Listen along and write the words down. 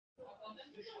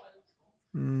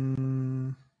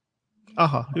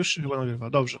Aha, już się chyba nagrywa,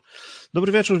 dobrze.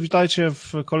 Dobry wieczór, witajcie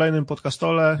w kolejnym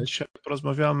podcastole. Dzisiaj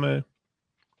porozmawiamy.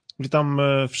 Witam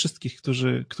wszystkich,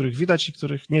 których widać i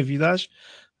których nie widać.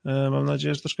 Mam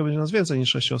nadzieję, że troszkę będzie nas więcej niż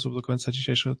 6 osób do końca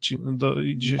dzisiejszej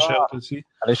audycji.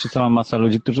 Ale jeszcze cała masa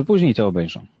ludzi, którzy później to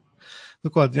obejrzą.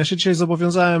 Dokładnie. Ja się dzisiaj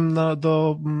zobowiązałem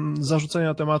do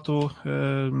zarzucenia tematu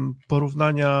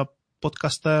porównania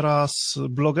podcastera z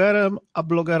blogerem, a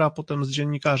blogera potem z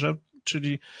dziennikarzem,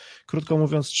 czyli krótko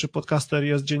mówiąc, czy podcaster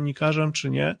jest dziennikarzem, czy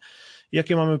nie.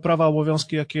 Jakie mamy prawa,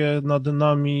 obowiązki, jakie nad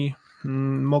nami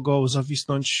mogą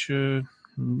zawisnąć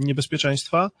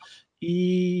niebezpieczeństwa.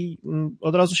 I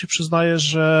od razu się przyznaję,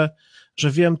 że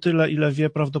wiem tyle, ile wie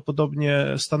prawdopodobnie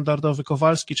standardowy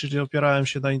Kowalski, czyli opierałem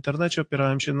się na internecie,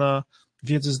 opierałem się na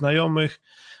wiedzy znajomych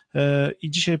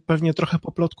i dzisiaj pewnie trochę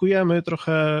poplotkujemy,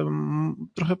 trochę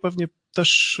pewnie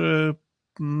też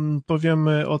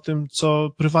powiemy o tym, co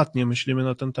prywatnie myślimy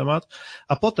na ten temat,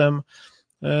 a potem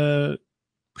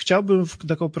chciałbym w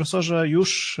dekompresorze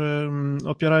już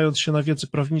opierając się na wiedzy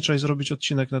prawniczej zrobić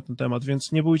odcinek na ten temat,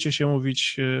 więc nie bójcie się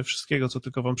mówić wszystkiego, co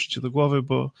tylko wam przyjdzie do głowy,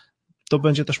 bo to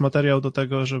będzie też materiał do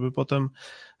tego, żeby potem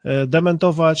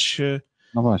dementować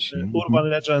urban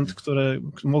legend, które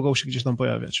mogą się gdzieś tam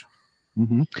pojawiać.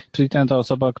 Czyli ta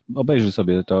osoba obejrzy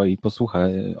sobie to i posłucha,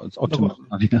 o czym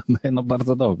rozmawiamy. No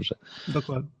bardzo dobrze.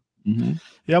 Dokładnie.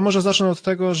 Ja może zacznę od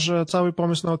tego, że cały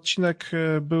pomysł na odcinek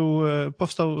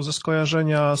powstał ze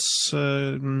skojarzenia z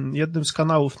jednym z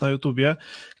kanałów na YouTubie,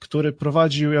 który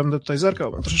prowadził, ja będę tutaj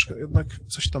zerkał, bo troszeczkę jednak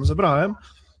coś tam zebrałem,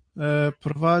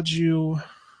 prowadził,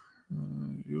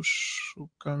 już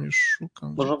szukam.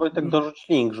 Może Wojtek dorzuć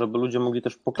link, żeby ludzie mogli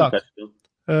też poklikać. Tak.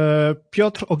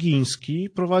 Piotr Ogiński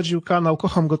prowadził kanał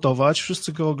Kocham Gotować,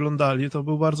 wszyscy go oglądali, to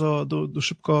był bardzo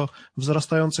szybko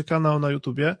wzrastający kanał na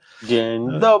YouTubie.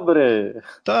 Dzień dobry!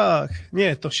 Tak,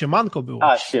 nie, to siemanko było.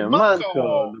 A,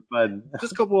 siemanko!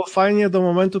 Wszystko było fajnie do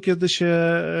momentu, kiedy się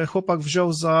chłopak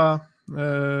wziął za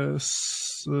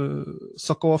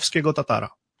sokołowskiego Tatara.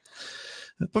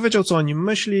 Powiedział, co o nim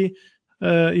myśli,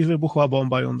 i wybuchła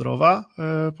bomba jądrowa,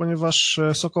 ponieważ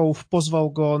Sokołów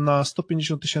pozwał go na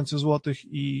 150 000 złotych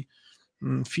i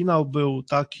finał był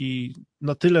taki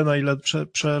na tyle, na ile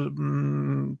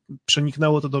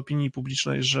przeniknęło to do opinii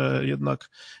publicznej, że jednak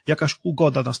jakaś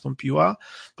ugoda nastąpiła,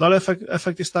 no ale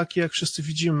efekt jest taki, jak wszyscy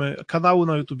widzimy, kanału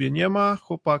na YouTubie nie ma,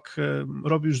 chłopak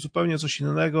robi już zupełnie coś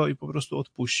innego i po prostu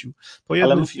odpuścił.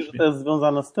 Ale myślisz, że to jest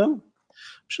związane z tym?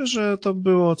 Myślę, że to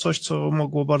było coś, co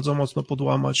mogło bardzo mocno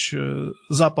podłamać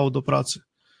zapał do pracy.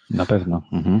 Na pewno.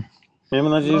 Miejmy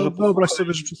nadzieję, że... Wyobraź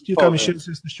sobie, że przez kilka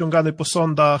miesięcy jesteś ściągany po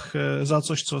sądach za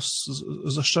coś, co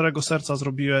ze szczerego serca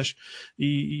zrobiłeś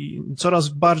i coraz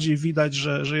bardziej widać,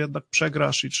 że jednak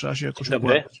przegrasz i trzeba się jakoś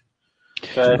układać.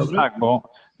 Tak, bo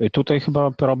tutaj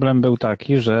chyba problem był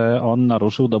taki, że on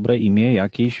naruszył dobre imię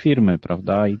jakiejś firmy,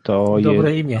 prawda? I to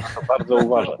dobre imię. To bardzo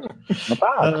uważać. No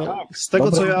tak. Z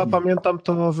tego, co ja pamiętam,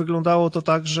 to wyglądało to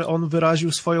tak, że on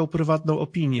wyraził swoją prywatną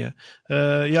opinię.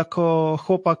 Jako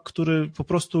chłopak, który po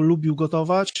prostu lubił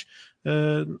gotować,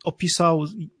 opisał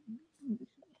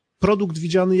produkt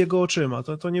widziany jego oczyma.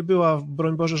 To nie była,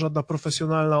 broń Boże, żadna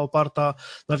profesjonalna, oparta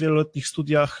na wieloletnich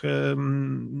studiach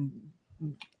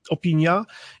opinia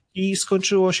i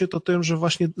skończyło się to tym, że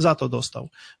właśnie za to dostał,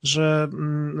 że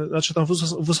znaczy tam w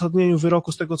uzasadnieniu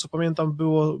wyroku, z tego co pamiętam,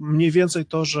 było mniej więcej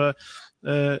to, że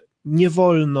nie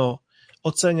wolno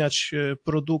oceniać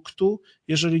produktu,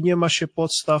 jeżeli nie ma się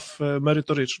podstaw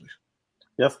merytorycznych.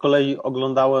 Ja z kolei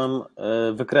oglądałem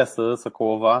wykresy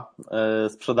Sokołowa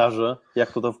sprzedaży,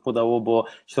 jak to wpłynęło, bo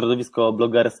środowisko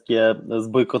blogerskie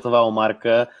zbojkotowało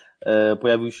markę,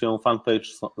 pojawił się fanpage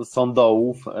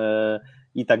sądołów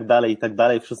i tak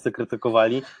dalej, wszyscy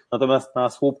krytykowali, natomiast na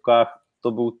słupkach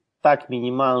to był tak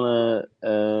minimalny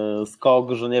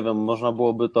skok, że nie wiem, można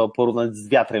byłoby to porównać z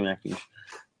wiatrem jakimś.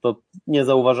 To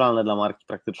niezauważalne dla marki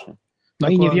praktycznie. No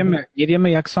i nie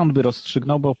wiemy, jak sąd by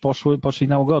rozstrzygnął, bo poszli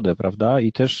na ugodę, prawda?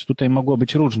 I też tutaj mogło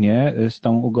być różnie z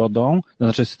tą ugodą,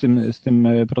 znaczy z tym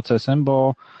procesem,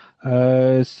 bo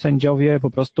sędziowie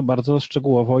po prostu bardzo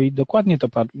szczegółowo i dokładnie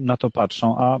na to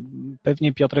patrzą, a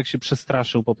pewnie Piotrek się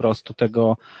przestraszył po prostu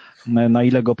tego, na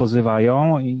ile go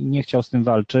pozywają i nie chciał z tym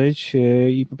walczyć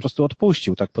i po prostu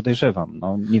odpuścił, tak podejrzewam.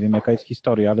 No, nie wiem, jaka jest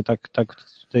historia, ale tak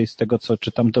tutaj z tego, co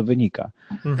czytam, to wynika.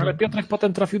 Ale Piotrek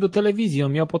potem trafił do telewizji,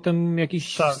 on miał potem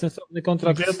jakiś sensowny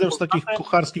kontrakt. W jednym z takich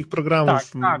kucharskich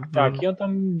programów. Tak. I on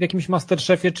tam w jakimś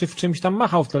Masterchefie czy w czymś tam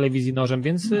machał w telewizji nożem,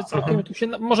 więc całkiem tu się,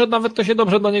 może nawet to się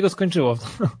dobrze dla niego skończyło.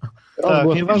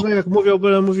 Tak, nieważne jak mówią,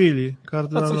 byle mówili. A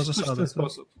Kardynalna coś w zasada. ten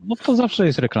sposób. No to zawsze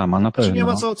jest reklama, na pewno. Czy nie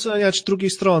ma co oceniać drugiej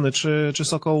strony, czy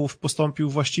Sokołów postąpił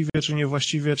właściwie, czy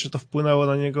niewłaściwie, czy to wpłynęło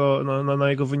na niego, na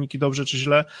jego wyniki dobrze, czy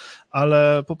źle,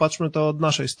 ale popatrzmy to od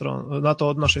naszej strony, na to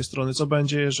od naszej strony. Co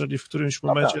będzie, jeżeli w którymś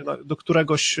momencie do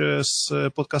któregoś z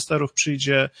podcasterów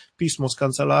przyjdzie pismo z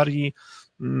kancelarii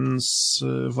z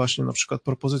właśnie na przykład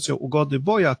propozycją ugody,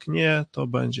 bo jak nie, to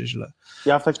będzie źle.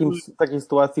 Ja w takiej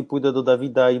sytuacji pójdę do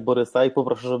Dawida i Borysa i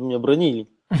poproszę, żeby mnie bronili.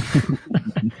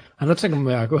 A dlaczego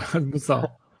my akurat? Bo co?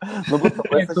 No bo co,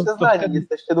 bo jesteście znani,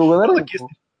 jesteście długo na rynku.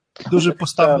 Duży,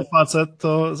 postawny facet,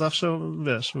 to zawsze,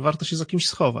 wiesz, warto się za kimś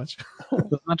schować.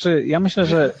 To znaczy, ja myślę,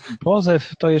 że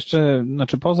pozew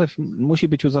pozew musi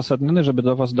być uzasadniony, żeby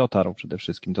do was dotarł przede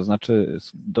wszystkim. To znaczy,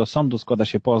 do sądu składa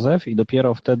się pozew i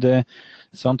dopiero wtedy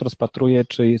sąd rozpatruje,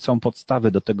 czy są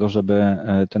podstawy do tego, żeby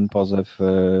ten pozew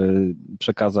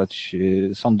przekazać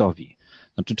sądowi.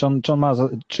 Znaczy,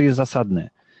 czy jest zasadny.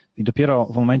 I dopiero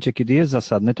w momencie, kiedy jest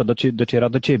zasadny, to dociera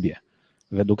do ciebie.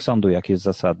 Według sądu, jak jest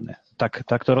zasadny.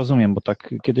 Tak to rozumiem, bo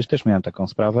tak kiedyś też miałem taką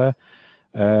sprawę,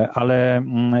 ale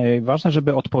ważne,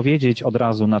 żeby odpowiedzieć od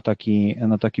razu na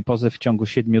taki pozew w ciągu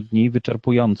 7 dni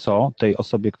wyczerpująco tej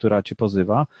osobie, która cię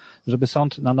pozywa, żeby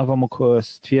sąd na nowo mógł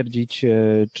stwierdzić,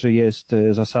 czy jest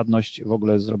zasadność w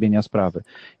ogóle zrobienia sprawy.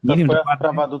 Ta twoja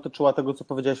sprawa dotyczyła tego, co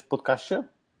powiedziałeś w podcaście?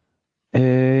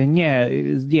 Nie,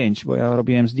 zdjęć, bo ja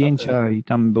robiłem zdjęcia i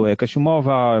tam była jakaś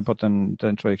umowa, potem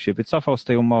ten człowiek się wycofał z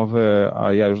tej umowy,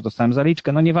 a ja już dostałem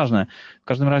zaliczkę, no nieważne. W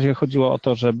każdym razie chodziło o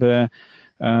to, żeby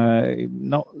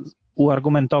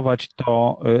uargumentować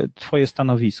to twoje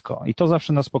stanowisko i to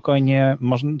zawsze na spokojnie,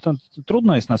 to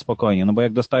trudno jest na spokojnie, no bo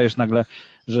jak dostajesz nagle,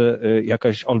 że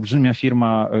jakaś olbrzymia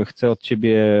firma chce od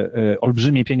ciebie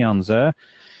olbrzymie pieniądze,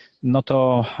 no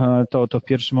to w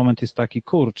pierwszy moment jest taki,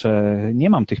 kurczę, nie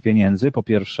mam tych pieniędzy, po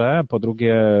pierwsze, po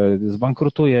drugie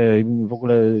zbankrutuję i w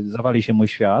ogóle zawali się mój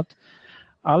świat,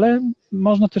 ale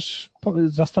można też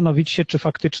zastanowić się, czy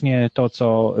faktycznie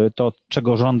to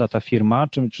czego żąda ta firma,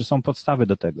 czy są podstawy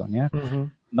do tego, nie? Mhm.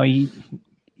 No i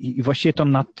właściwie to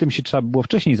nad tym się trzeba było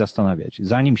wcześniej zastanawiać,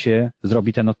 zanim się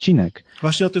zrobi ten odcinek.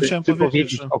 Właśnie o tym chciałem Czy powiedzieć.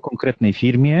 powiedzieć o konkretnej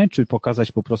firmie, czy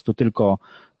pokazać po prostu tylko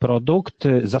produkt,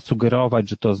 zasugerować,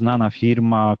 że to znana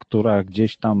firma, która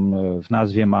gdzieś tam w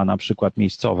nazwie ma na przykład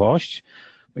miejscowość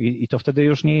i to wtedy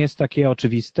już nie jest takie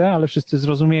oczywiste, ale wszyscy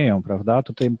zrozumieją, prawda?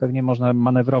 Tutaj pewnie można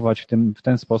manewrować w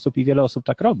ten sposób i wiele osób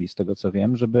tak robi, z tego co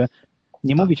wiem, żeby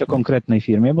nie mówić o konkretnej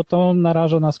firmie, bo to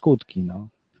naraża na skutki, no.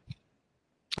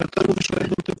 To mówisz o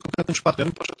jednym tym konkretnym przypadku. Ja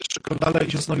bym poszedł jeszcze krok dalej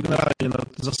i się zastanowił generalnie nad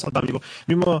zasadami, bo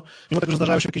mimo tego, że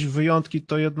zdarzają się jakieś wyjątki,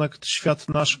 to jednak świat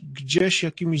nasz gdzieś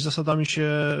jakimiś zasadami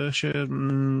się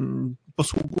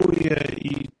posługuje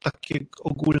i takie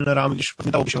ogólne ramy gdzieś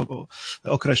pewnie dałoby się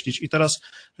określić. I teraz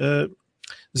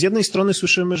z jednej strony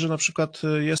słyszymy, że na przykład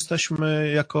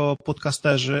jesteśmy jako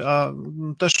podcasterzy, a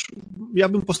też ja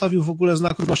bym postawił w ogóle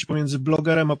znak równości pomiędzy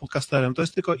blogerem a podcasterem. To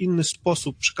jest tylko inny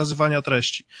sposób przekazywania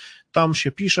treści. Tam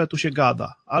się pisze, tu się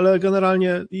gada, ale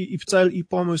generalnie i cel, i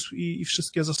pomysł, i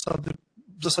wszystkie zasady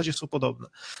w zasadzie są podobne.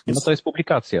 Więc, no to jest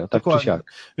publikacja, tak dokładnie. czy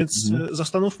siak. Więc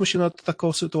zastanówmy się nad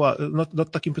taką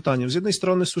nad takim pytaniem. Z jednej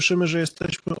strony słyszymy, że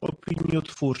jesteśmy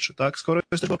opiniotwórczy, tak? Skoro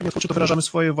jesteśmy opiniotwórczy, to wyrażamy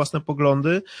swoje własne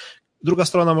poglądy. Druga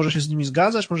strona może się z nimi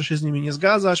zgadzać, może się z nimi nie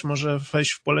zgadzać, może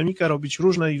wejść w polemikę, robić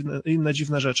różne inne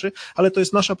dziwne rzeczy, ale to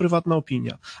jest nasza prywatna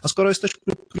opinia. A skoro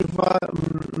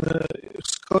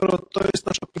to jest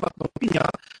nasza prywatna opinia,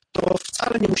 to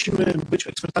wcale nie musimy być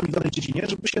ekspertami w danej dziedzinie,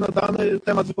 żeby się na dany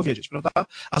temat wypowiedzieć, prawda?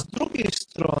 A z drugiej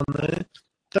strony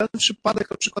ten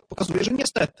przypadek na przykład pokazuje, że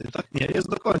niestety tak nie jest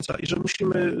do końca i że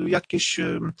musimy w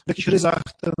jakichś ryzach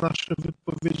te nasze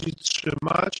wypowiedzi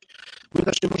trzymać, bo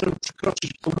inaczej możemy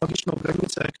przekroczyć tą magiczną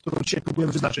granicę, którą dzisiaj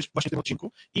próbujemy wyznaczyć właśnie w tym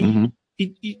odcinku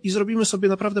i zrobimy sobie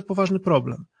naprawdę poważny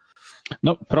problem.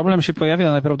 No, problem się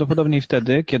pojawia najprawdopodobniej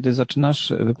wtedy, kiedy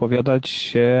zaczynasz wypowiadać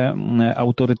się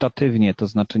autorytatywnie, to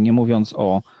znaczy nie mówiąc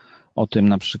o tym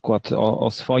na przykład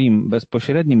o swoim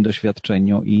bezpośrednim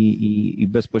doświadczeniu i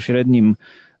bezpośrednim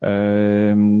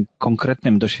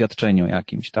konkretnym doświadczeniu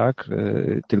jakimś, tak?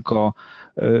 Tylko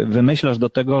wymyślasz do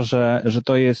tego,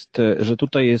 że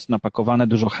tutaj jest napakowane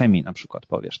dużo chemii, na przykład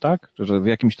powiesz, tak? Że w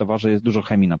jakimś towarze jest dużo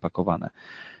chemii napakowane.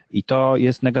 I to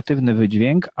jest negatywny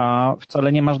wydźwięk, a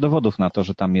wcale nie masz dowodów na to,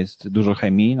 że tam jest dużo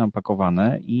chemii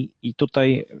napakowane i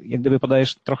tutaj jak gdyby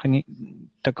podajesz trochę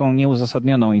taką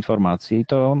nieuzasadnioną informację i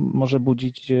to może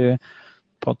budzić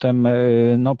potem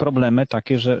no, problemy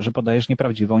takie, że podajesz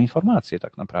nieprawdziwą informację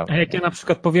tak naprawdę. A jak ja na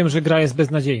przykład powiem, że gra jest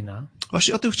beznadziejna?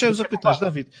 Właśnie o tym chciałem zapytać,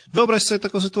 Dawid. Wyobraź sobie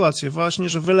taką sytuację, właśnie,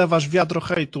 że wylewasz wiadro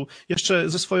hejtu, jeszcze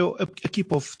ze swoją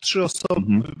ekipą w 3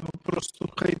 osoby, po prostu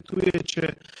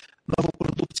hejtujecie nową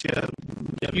produkcję.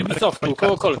 Ubisoftu,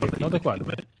 kogokolwiek, no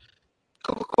dokładnie.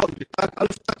 Kogokolwiek, tak, ale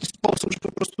w taki sposób, że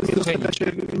po prostu nie dostawiacie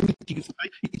nitki.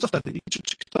 I co wtedy?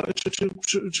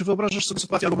 Czy wyobrażasz sobie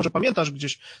sytuację, albo może pamiętasz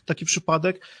gdzieś taki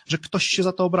przypadek, że ktoś się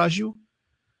za to obraził?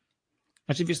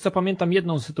 Znaczy, wiesz co, pamiętam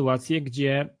jedną sytuację,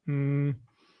 gdzie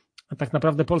tak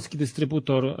naprawdę polski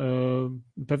dystrybutor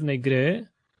pewnej gry,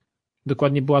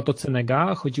 dokładnie była to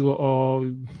Cenega, chodziło o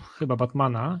chyba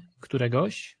Batmana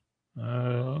któregoś,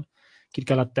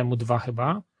 kilka lat temu, 2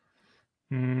 chyba,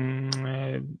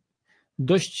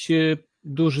 dość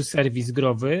duży serwis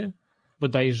growy,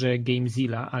 bodajże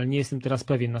Gamezilla, ale nie jestem teraz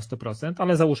pewien na 100%,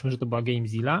 ale załóżmy, że to była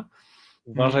Gamezilla.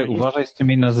 Uważaj z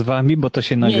tymi nazwami, bo to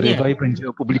się nagrywa i będzie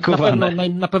opublikowane.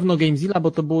 Na pewno Gamezilla,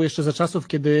 bo to było jeszcze za czasów,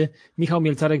 kiedy Michał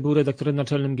Mielcarek był redaktorem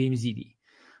naczelnym Gamezilli.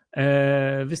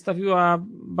 Wystawiła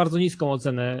bardzo niską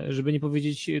ocenę, żeby nie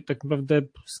powiedzieć tak naprawdę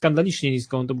skandalicznie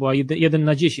niską, to była 1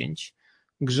 na 10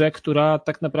 grze, która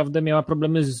tak naprawdę miała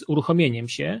problemy z uruchomieniem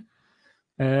się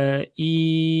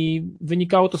i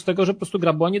wynikało to z tego, że po prostu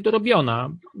gra była niedorobiona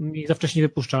i za wcześnie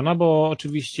wypuszczana, bo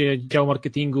oczywiście dział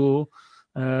marketingu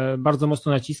bardzo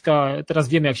mocno naciska. Teraz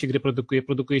wiemy, jak się gry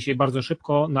produkuje się je bardzo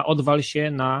szybko, na odwal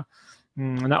się,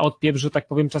 na odpieprz, że tak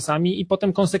powiem czasami, i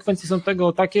potem konsekwencje są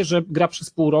tego takie, że gra przez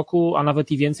pół roku, a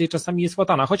nawet i więcej czasami jest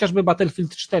łatana. Chociażby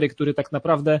Battlefield 4, który tak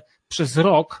naprawdę przez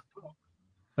rok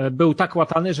był tak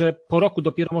łatany, że po roku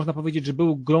dopiero można powiedzieć, że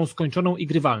był grą skończoną i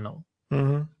grywalną.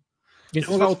 Mhm. Więc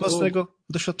mogę z własnego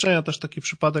doświadczenia też taki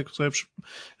przypadek sobie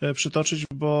przytoczyć,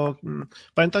 bo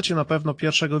pamiętacie na pewno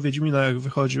pierwszego Wiedźmina, jak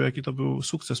wychodził, jaki to był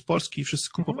sukces polski i wszyscy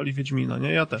kupowali Wiedźmina,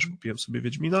 nie? Ja też kupiłem sobie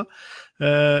Wiedźmina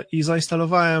i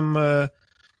zainstalowałem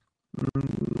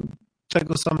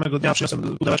tego samego dnia,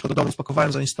 przyniosłem pudełeczko do domu,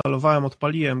 spakowałem, zainstalowałem,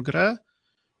 odpaliłem grę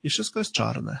i wszystko jest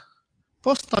czarne.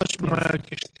 Postać ma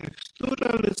jakieś tekstury,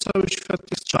 ale cały świat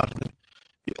jest czarny.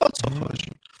 I o co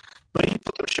chodzi? No i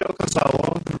potem się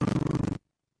okazało,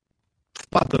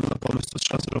 wpadłem na pomysł, co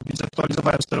trzeba zrobić,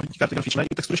 zaktualizowałem sterowniki, karty graficzne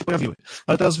i tekstury się pojawiły.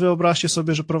 Ale teraz wyobraźcie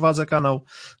sobie, że prowadzę kanał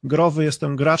growy,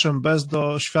 jestem graczem bez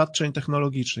doświadczeń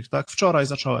technologicznych, tak? Wczoraj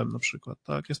zacząłem na przykład,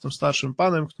 tak? Jestem starszym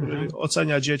panem, który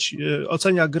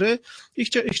ocenia gry i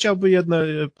chciałby jedne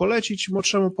polecić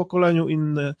młodszemu pokoleniu,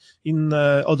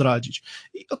 inne odradzić.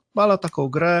 I odpala taką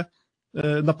grę,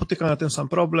 napotyka na ten sam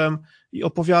problem i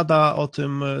opowiada o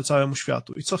tym całemu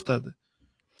światu. I co wtedy?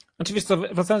 Znaczy, wiesz co,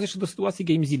 wracając jeszcze do sytuacji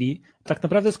Gamezilli, tak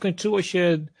naprawdę skończyło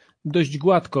się dość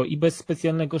gładko i bez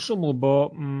specjalnego szumu,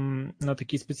 bo na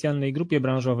takiej specjalnej grupie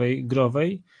branżowej,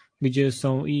 growej, gdzie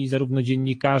są i zarówno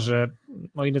dziennikarze,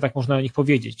 o ile tak można o nich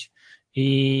powiedzieć,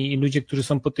 i ludzie, którzy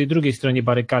są po tej drugiej stronie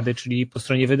barykady, czyli po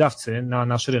stronie wydawcy na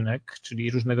nasz rynek,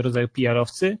 czyli różnego rodzaju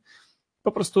PR-owcy,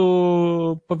 po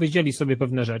prostu powiedzieli sobie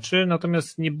pewne rzeczy,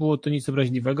 natomiast nie było to nic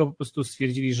obraźliwego, po prostu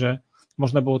stwierdzili, że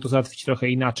można było to załatwić trochę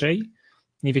inaczej,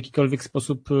 nie w jakikolwiek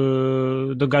sposób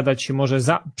dogadać się może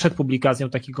przed publikacją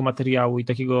takiego materiału i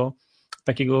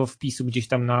takiego wpisu gdzieś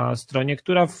tam na stronie,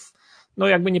 która no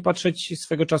jakby nie patrzeć,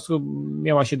 swego czasu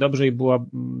miała się dobrze i była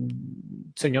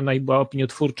ceniona i była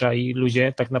opiniotwórcza i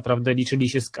ludzie tak naprawdę liczyli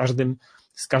się z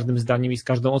każdym zdaniem i z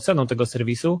każdą oceną tego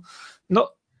serwisu.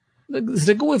 No z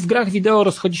reguły w grach wideo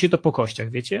rozchodzi się to po kościach,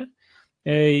 wiecie?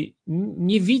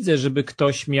 Nie widzę, żeby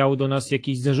ktoś miał do nas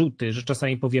jakieś zarzuty, że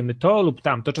czasami powiemy to lub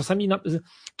tamto.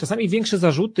 Czasami większe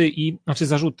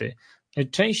zarzuty,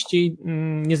 częściej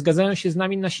nie zgadzają się z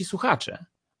nami nasi słuchacze,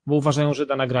 bo uważają, że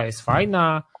dana gra jest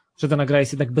fajna, że dana gra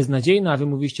jest jednak beznadziejna, a wy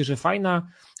mówiliście, że fajna,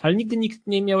 ale nigdy nikt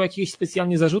nie miał jakichś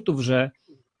specjalnie zarzutów, że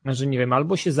nie wiem,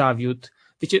 albo się zawiódł.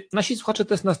 Wiecie, nasi słuchacze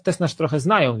też nas trochę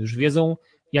znają, już wiedzą,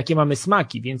 jakie mamy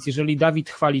smaki, więc jeżeli Dawid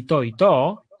chwali to i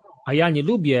to, a ja nie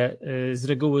lubię z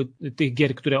reguły tych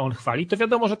gier, które on chwali, to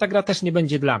wiadomo, że ta gra też nie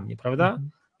będzie dla mnie, prawda?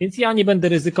 Więc ja nie będę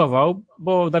ryzykował,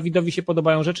 bo Dawidowi się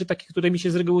podobają rzeczy takie, które mi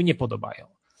się z reguły nie podobają.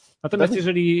 Natomiast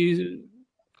jeżeli...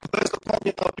 To jest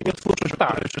dokładnie ta opiniotwórczość,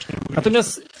 tak.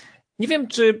 Natomiast nie wiem,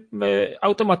 czy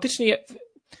automatycznie,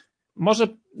 może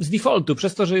z defaultu,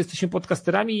 przez to, że jesteśmy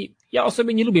podcasterami, ja o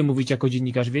sobie nie lubię mówić jako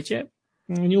dziennikarz, wiecie?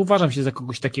 Nie uważam się za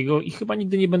kogoś takiego i chyba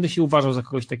nigdy nie będę się uważał za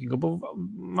kogoś takiego, bo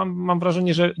mam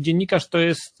wrażenie, że dziennikarz to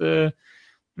jest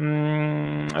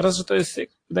raz, że to jest,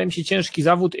 wydaje mi się, ciężki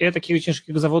zawód. Ja takiego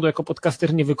ciężkiego zawodu jako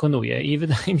podcaster nie wykonuję i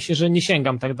wydaje mi się, że nie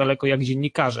sięgam tak daleko jak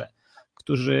dziennikarze,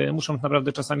 którzy muszą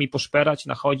naprawdę czasami poszperać,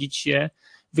 nachodzić się.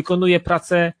 Wykonuję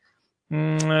pracę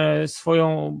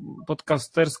swoją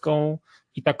podcasterską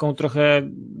i taką trochę,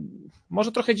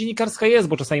 może trochę dziennikarska jest,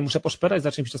 bo czasami muszę poszperać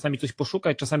za czymś, czasami coś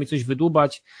poszukać, czasami coś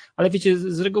wydłubać, ale wiecie,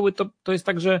 z reguły to jest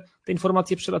tak, że te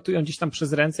informacje przelatują gdzieś tam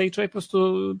przez ręce i człowiek po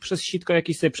prostu przez sitko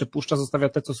jakieś sobie przepuszcza, zostawia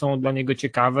te, co są dla niego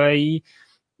ciekawe i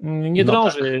nie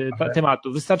drąży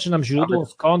tematu. Wystarczy nam źródło,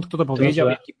 skąd, kto to powiedział,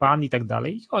 jaki pan i tak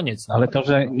dalej i koniec. Ale to,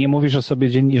 że nie mówisz o sobie,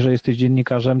 że jesteś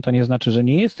dziennikarzem, to nie znaczy, że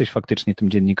nie jesteś faktycznie tym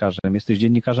dziennikarzem. Jesteś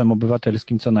dziennikarzem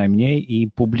obywatelskim co najmniej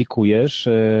i publikujesz,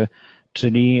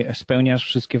 czyli spełniasz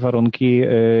wszystkie warunki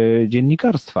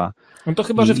dziennikarstwa. No to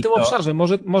chyba, że w tym obszarze,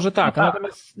 może tak, no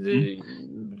natomiast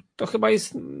to chyba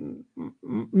jest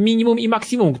minimum i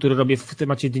maksimum, które robię w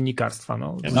temacie dziennikarstwa.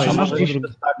 No.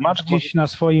 Masz gdzieś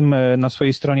na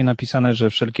swojej stronie napisane, że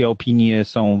wszelkie opinie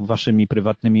są waszymi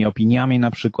prywatnymi opiniami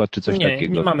na przykład, czy coś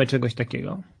takiego? Nie mamy czegoś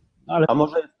takiego. A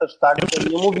może jest też tak, że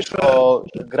nie mówisz o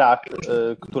grach,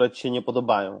 które ci się nie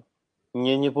podobają?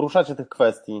 Nie poruszacie tych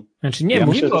kwestii. Znaczy nie,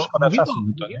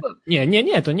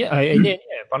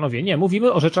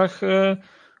 mówimy o rzeczach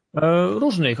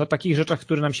różnych, o takich rzeczach,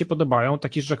 które nam się podobają,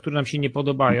 takich rzeczach, które nam się nie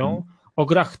podobają, o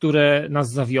grach, które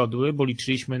nas zawiodły, bo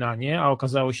liczyliśmy na nie, a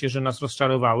okazało się, że nas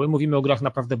rozczarowały. Mówimy o grach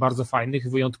naprawdę bardzo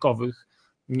fajnych, wyjątkowych,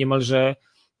 niemalże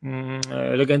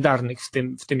legendarnych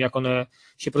w tym, jak one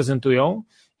się prezentują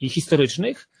i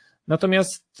historycznych.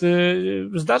 Natomiast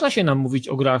zdarza się nam mówić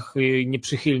o grach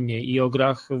nieprzychylnie i o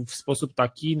grach w sposób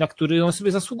taki, na który one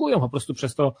sobie zasługują po prostu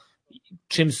przez to,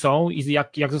 czym są i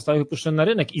jak zostały wypuszczone na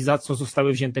rynek i za co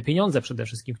zostały wzięte pieniądze przede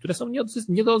wszystkim, które są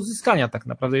nie do odzyskania tak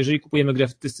naprawdę, jeżeli kupujemy grę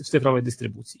w cyfrowej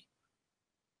dystrybucji.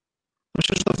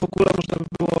 Myślę, że to w ogóle można by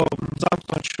było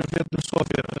zamknąć w jednym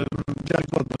słowie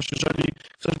wiarygodność. Jeżeli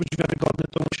chcesz być wiarygodny,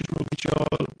 to musisz mówić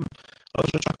o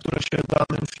rzeczach, które się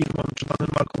danym firmom czy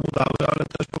danym markom udały, ale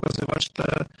też pokazywać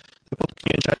te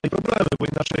potknięcia i problemy, bo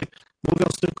inaczej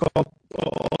mówiąc tylko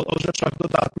o rzeczach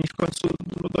dodatnich, w końcu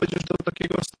dojdziesz do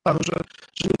takiego stanu, że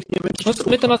nikt nie będzie...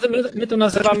 My to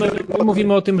nazywamy, my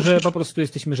mówimy o tym, że po prostu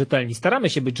jesteśmy rzetelni. Staramy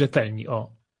się być rzetelni,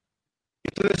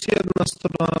 I to jest jedna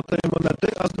strona tej monety,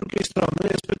 a z drugiej strony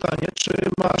jest pytanie, czy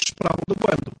masz prawo do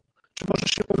błędu? Czy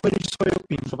możesz się pomylić w swojej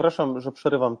opinii? Przepraszam, że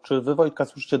przerywam. Czy wy, Wojtka,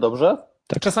 słyszycie dobrze?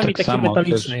 Tak, czasami taki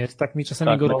metaliczny jest, tak mi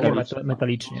czasami goryka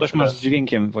metalicznie. Coś masz z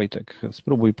dźwiękiem, Wojtek.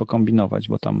 Spróbuj pokombinować,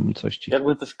 bo tam coś ci...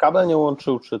 Jakby ktoś kabel nie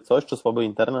łączył, czy coś, czy słaby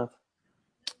internet?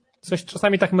 Coś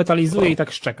czasami tak metalizuje i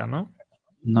tak szczeka,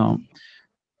 No.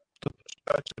 To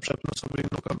czekajcie, przepnę sobie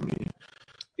nogami.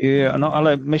 No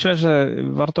ale myślę, że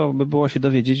warto by było się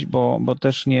dowiedzieć, bo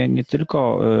też nie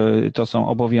tylko to są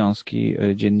obowiązki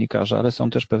dziennikarza, ale są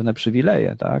też pewne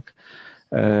przywileje, tak?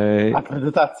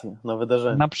 Akredytacje na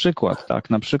wydarzenia. Na przykład, tak,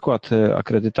 na przykład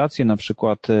akredytacje, na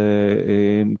przykład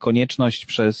konieczność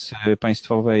przez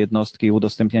państwowe jednostki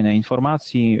udostępniania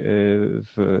informacji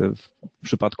w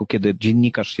przypadku, kiedy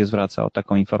dziennikarz się zwraca o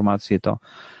taką informację,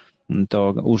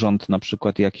 to urząd na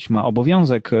przykład jakiś ma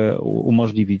obowiązek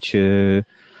umożliwić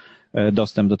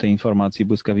dostęp do tej informacji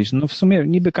błyskawicznej. No w sumie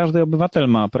niby każdy obywatel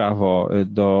ma prawo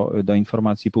do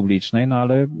informacji publicznej, no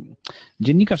ale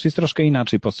dziennikarz jest troszkę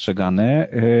inaczej postrzegany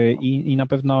i na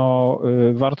pewno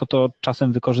warto to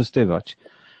czasem wykorzystywać.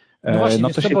 No właśnie,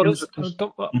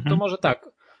 to może tak.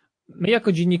 My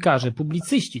jako dziennikarze,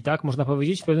 publicyści, tak, można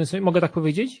powiedzieć, w pewnym sensie, mogę tak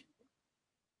powiedzieć?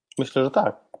 Myślę, że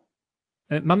tak.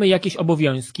 Mamy jakieś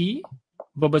obowiązki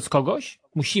wobec kogoś,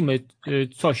 musimy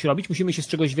coś robić, musimy się z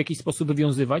czegoś w jakiś sposób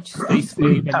wywiązywać z tej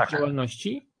swojej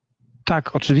działalności.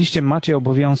 Tak, oczywiście macie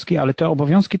obowiązki, ale te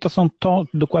obowiązki to są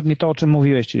dokładnie to, o czym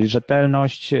mówiłeś, czyli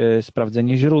rzetelność,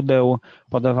 sprawdzenie źródeł,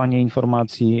 podawanie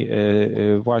informacji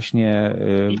właśnie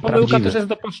I pomyłka też jest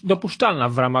dopuszczalna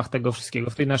w ramach tego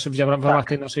wszystkiego, w ramach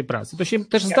tej naszej pracy. To się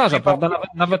też zdarza, prawda?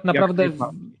 Nawet naprawdę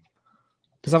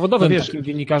zawodowym takim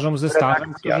dziennikarzom ze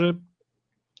stażem, którzy...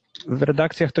 W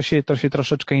redakcjach to się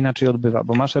troszeczkę inaczej odbywa,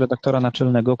 bo masz redaktora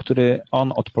naczelnego, który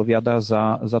on odpowiada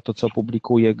za to, co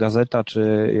publikuje gazeta,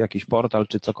 czy jakiś portal,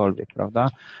 czy cokolwiek, prawda?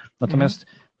 Natomiast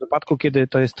w wypadku, kiedy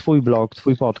to jest twój blog,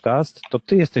 twój podcast, to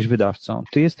ty jesteś wydawcą,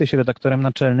 ty jesteś redaktorem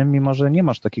naczelnym, mimo że nie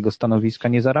masz takiego stanowiska,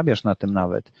 nie zarabiasz na tym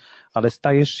nawet, ale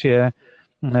stajesz się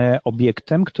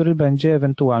obiektem, który będzie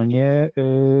ewentualnie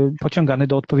pociągany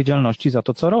do odpowiedzialności za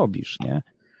to, co robisz, nie?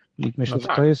 I myślę, że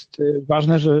to jest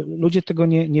ważne, że ludzie tego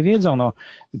nie wiedzą. No,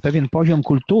 pewien poziom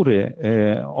kultury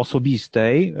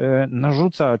osobistej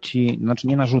narzuca ci, znaczy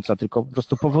nie narzuca, tylko po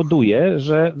prostu powoduje,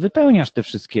 że wypełniasz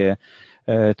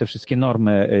te wszystkie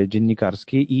normy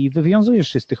dziennikarskie i wywiązujesz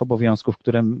się z tych obowiązków,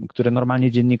 które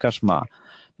normalnie dziennikarz ma.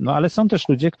 No ale są też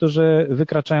ludzie, którzy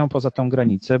wykraczają poza tą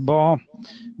granicę,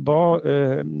 bo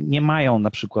nie mają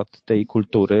na przykład tej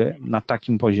kultury na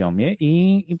takim poziomie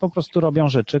i po prostu robią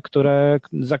rzeczy,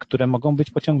 za które mogą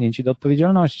być pociągnięci do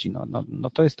odpowiedzialności. No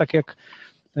to jest tak jak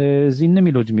z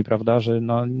innymi ludźmi, prawda, że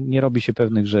no nie robi się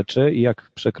pewnych rzeczy i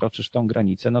jak przekroczysz tą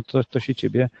granicę, no to się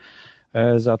ciebie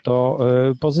za to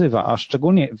pozywa, a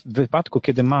szczególnie w wypadku,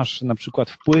 kiedy masz na przykład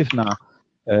wpływ na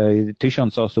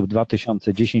 1000 osób,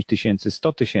 2000, 10 tysięcy,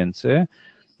 100 tysięcy,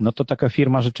 no to taka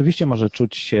firma rzeczywiście może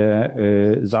czuć się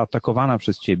zaatakowana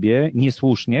przez ciebie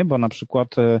niesłusznie, bo na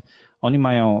przykład oni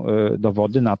mają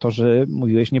dowody na to, że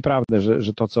mówiłeś nieprawdę,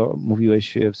 że to, co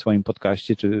mówiłeś w swoim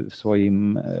podcaście czy w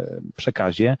swoim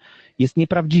przekazie jest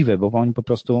nieprawdziwe, bo oni po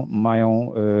prostu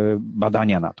mają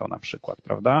badania na to na przykład,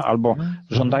 prawda? Albo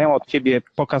żądają od ciebie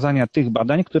pokazania tych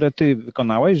badań, które ty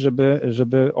wykonałeś,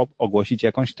 żeby ogłosić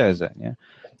jakąś tezę, nie?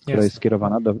 Która jest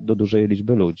skierowana do dużej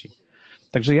liczby ludzi.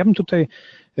 Także ja bym tutaj,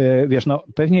 wiesz, no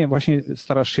pewnie właśnie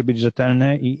starasz się być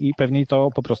rzetelny i pewnie to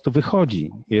po prostu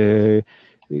wychodzi.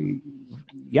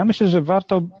 Ja myślę, że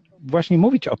warto właśnie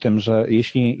mówić o tym, że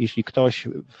jeśli ktoś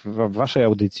w waszej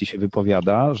audycji się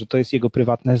wypowiada, że to jest jego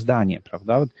prywatne zdanie,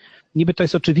 prawda? Niby to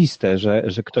jest oczywiste,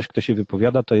 że ktoś, kto się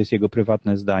wypowiada, to jest jego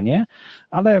prywatne zdanie,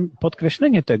 ale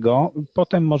podkreślenie tego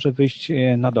potem może wyjść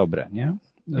na dobre, nie?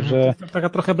 Że taka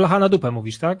trochę blacha na dupę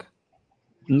mówisz, tak?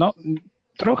 No,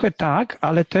 trochę tak,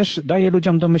 ale też daje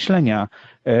ludziom do myślenia.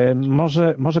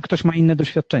 Może ktoś ma inne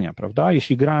doświadczenia, prawda?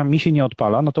 Jeśli gra mi się nie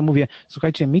odpala, no to mówię,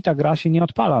 słuchajcie, mi ta gra się nie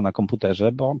odpala na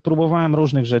komputerze, bo próbowałem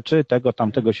różnych rzeczy, tego,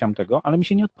 tamtego, siamtego, ale mi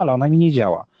się nie odpala, ona mi nie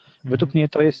działa. Według mnie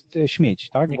to jest śmieć,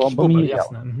 tak? Bo mi nie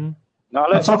działa. No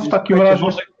ale a co w takim razie?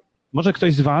 Może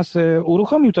ktoś z was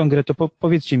uruchomił tę grę, to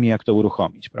powiedzcie mi, jak to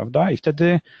uruchomić, prawda? I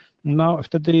wtedy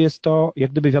jest to,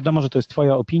 jak gdyby wiadomo, że to jest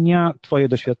twoja opinia, twoje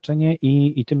doświadczenie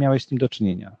i ty miałeś z tym do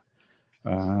czynienia.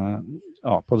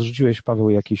 Podrzuciłeś, Paweł,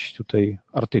 jakiś tutaj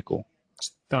artykuł.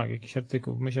 Tak, jakiś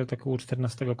artykuł. Myślę, artykułu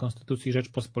 14 Konstytucji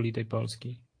Rzeczpospolitej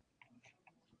Polskiej.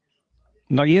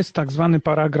 No jest tak zwany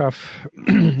paragraf,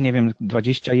 nie wiem,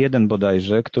 21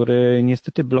 bodajże, który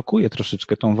niestety blokuje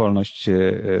troszeczkę tą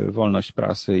wolność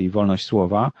prasy i wolność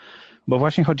słowa, bo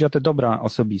właśnie chodzi o te dobra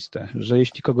osobiste, że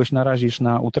jeśli kogoś narazisz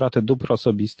na utratę dóbr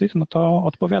osobistych, no to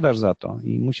odpowiadasz za to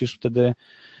i musisz wtedy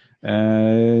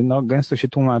gęsto się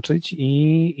tłumaczyć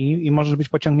i możesz być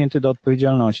pociągnięty do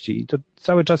odpowiedzialności. I to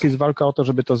cały czas jest walka o to,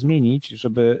 żeby to zmienić,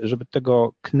 żeby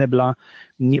tego knebla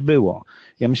nie było.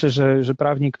 Ja myślę, że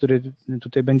prawnik, który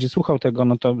tutaj będzie słuchał tego,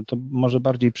 no to może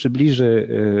bardziej przybliży,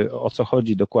 o co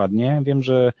chodzi dokładnie. Wiem,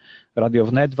 że Radio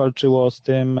Wnet walczyło z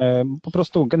tym. Po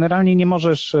prostu generalnie nie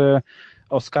możesz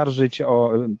oskarżyć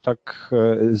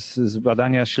z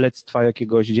badania śledztwa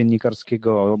jakiegoś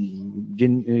dziennikarskiego,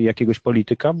 jakiegoś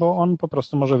polityka, bo on po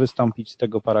prostu może wystąpić z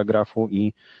tego paragrafu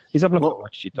i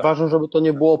zablokować ci to. Ważne, żeby to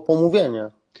nie było pomówienie.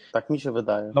 Tak mi się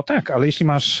wydaje. No tak, ale jeśli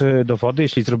masz dowody,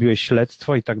 jeśli zrobiłeś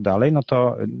śledztwo i tak dalej, no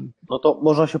to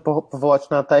można się powołać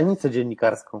na tajemnicę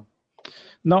dziennikarską.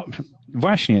 No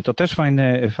właśnie, to też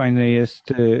fajny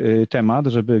jest temat,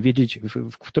 żeby wiedzieć,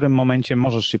 w którym momencie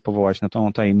możesz się powołać na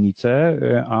tą tajemnicę,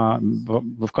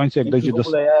 bo w końcu jak dojdzie do... W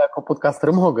ogóle ja jako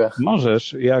podcaster mogę.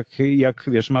 Możesz, jak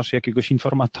wiesz, masz jakiegoś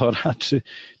informatora,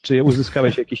 czy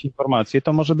uzyskałeś jakieś informacje,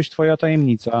 to może być twoja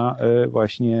tajemnica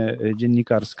właśnie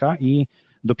dziennikarska i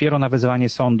dopiero na wezwanie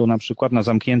sądu, na przykład na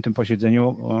zamkniętym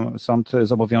posiedzeniu, sąd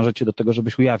zobowiąże cię do tego,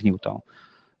 żebyś ujawnił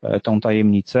tą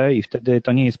tajemnicę i wtedy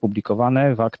to nie jest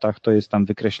publikowane, w aktach to jest tam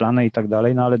wykreślane i tak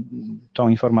dalej, no ale tą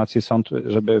informację sąd,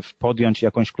 żeby podjąć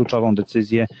jakąś kluczową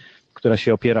decyzję, która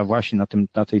się opiera właśnie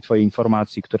na tej twojej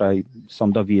informacji, która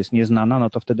sądowi jest nieznana, no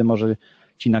to wtedy może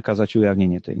ci nakazać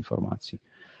ujawnienie tej informacji.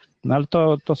 No ale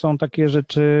to są takie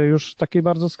rzeczy już takie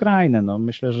bardzo skrajne. No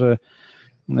myślę, że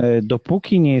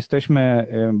dopóki nie jesteśmy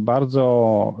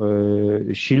bardzo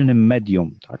silnym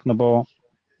medium, tak, no bo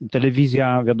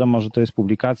telewizja, wiadomo, że to jest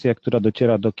publikacja, która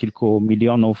dociera do kilku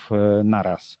milionów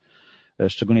naraz.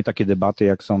 Szczególnie takie debaty,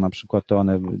 jak są na przykład, to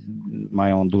one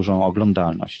mają dużą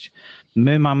oglądalność.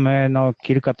 My mamy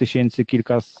kilka tysięcy,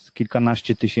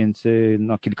 kilkanaście tysięcy,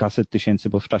 kilkaset tysięcy,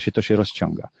 bo w czasie to się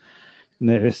rozciąga.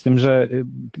 Z tym, że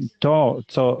to,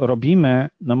 co robimy,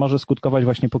 może skutkować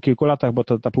właśnie po kilku latach, bo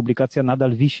ta publikacja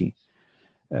nadal wisi.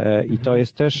 I to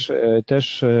jest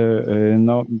też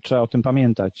trzeba o tym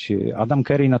pamiętać. Adam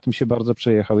Curry na tym się bardzo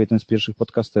przejechał, jeden z pierwszych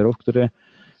podcasterów, który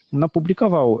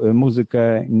publikował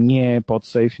muzykę nie pod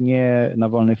safe, nie na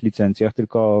wolnych licencjach,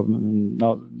 tylko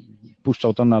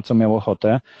puszczał to, na co miał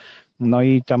ochotę. No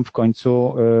i tam w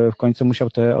końcu musiał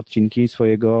te odcinki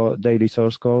swojego Daily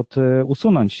Source Code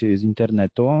usunąć z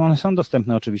internetu. One są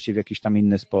dostępne oczywiście w jakiś tam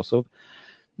inny sposób,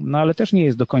 no ale też nie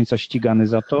jest do końca ścigany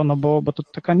za to, no bo to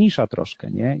taka nisza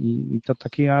troszkę, nie? I to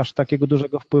aż takiego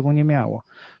dużego wpływu nie miało.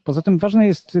 Poza tym ważne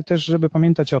jest też, żeby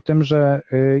pamiętać o tym, że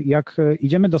jak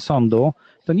idziemy do sądu,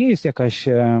 to nie jest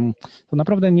to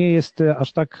naprawdę nie jest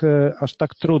aż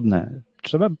tak trudne.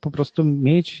 Trzeba po prostu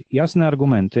mieć jasne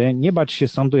argumenty, nie bać się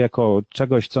sądu jako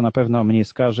czegoś, co na pewno mnie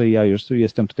skaże i ja już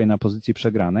jestem tutaj na pozycji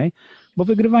przegranej, bo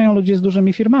wygrywają ludzie z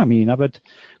dużymi firmami. Nawet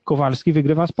Kowalski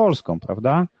wygrywa z Polską,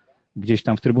 prawda? Gdzieś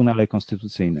tam w Trybunale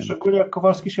Konstytucyjnym. Szczególnie jak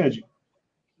Kowalski siedzi.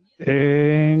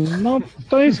 No,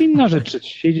 to jest inna rzecz, czy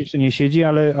siedzi, czy nie siedzi,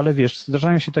 ale wiesz,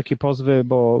 zdarzają się takie pozwy,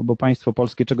 bo państwo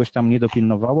polskie czegoś tam nie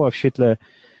dopilnowało, a w świetle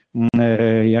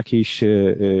jakiejś,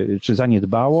 czy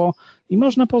zaniedbało i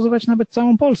można pozwać nawet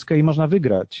całą Polskę i można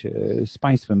wygrać z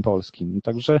państwem polskim.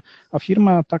 Także, a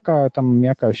firma taka tam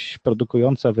jakaś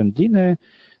produkująca wędliny,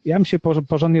 ja bym się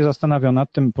porządnie zastanawiał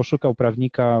nad tym, poszukał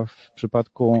prawnika w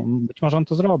przypadku, być może on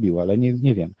to zrobił, ale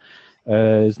nie wiem.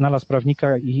 Znalazł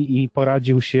prawnika i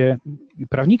poradził się.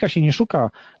 Prawnika się nie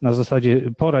szuka na zasadzie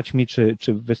poradź mi,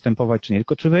 czy występować, czy nie,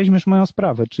 tylko czy weźmiesz moją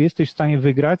sprawę, czy jesteś w stanie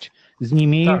wygrać z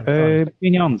nimi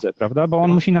pieniądze, prawda? Bo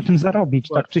on musi na tym zarobić,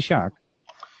 tak czy siak.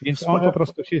 Więc on po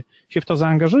prostu się w to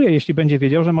zaangażuje, jeśli będzie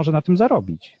wiedział, że może na tym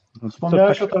zarobić.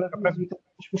 Wspomniałeś o telewizji, to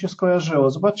mi się skojarzyło.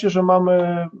 Zobaczcie, że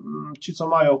mamy, ci co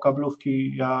mają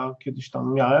kablówki, ja kiedyś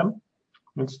tam miałem,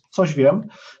 więc coś wiem.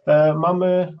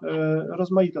 Mamy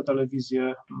rozmaite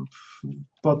telewizje.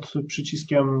 Pod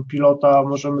przyciskiem pilota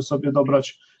możemy sobie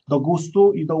dobrać do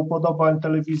gustu i do upodobań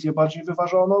telewizję bardziej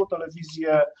wyważoną,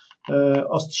 telewizję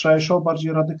ostrzejszą,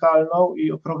 bardziej radykalną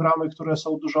i programy, które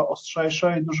są dużo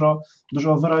ostrzejsze i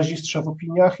dużo wyrazistsze w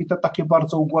opiniach i te takie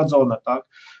bardzo ugładzone, tak?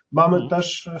 Mamy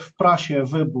też w prasie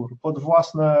wybór, pod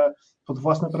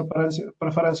własne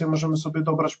preferencje możemy sobie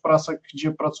dobrać prasę,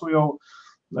 gdzie pracują,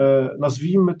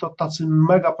 nazwijmy to, tacy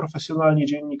mega profesjonalni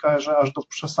dziennikarze aż do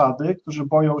przesady, którzy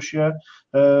boją się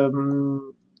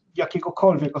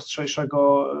jakiegokolwiek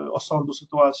ostrzejszego osądu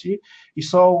sytuacji i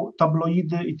są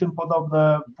tabloidy i tym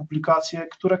podobne publikacje,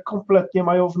 które kompletnie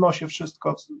mają w nosie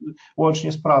wszystko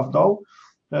łącznie z prawdą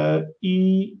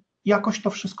i jakoś to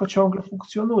wszystko ciągle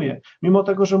funkcjonuje. Mimo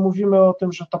tego, że mówimy o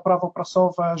tym, że to prawo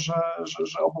prasowe,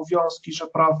 że obowiązki, że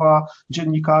prawa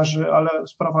dziennikarzy, ale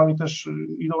z prawami też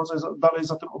idące dalej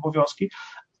za tym obowiązki,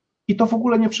 i to w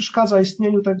ogóle nie przeszkadza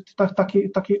istnieniu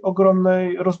takiej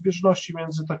ogromnej rozbieżności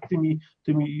między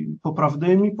tymi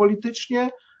poprawnymi politycznie,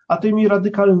 a tymi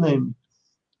radykalnymi.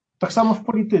 Tak samo w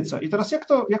polityce. I teraz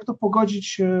jak to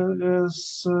pogodzić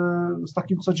z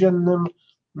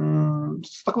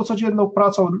taką codzienną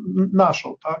pracą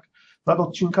naszą, tak? Nad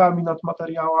odcinkami, nad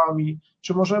materiałami,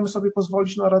 czy możemy sobie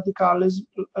pozwolić na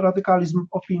radykalizm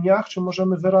w opiniach, czy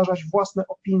możemy wyrażać własne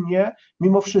opinie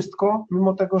mimo wszystko,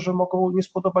 mimo tego, że mogą nie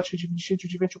spodobać się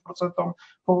 99%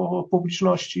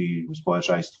 publiczności,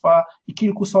 społeczeństwa i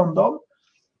kilku sądom,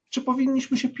 czy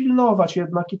powinniśmy się pilnować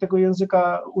jednak i tego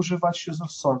języka używać z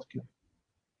rozsądkiem?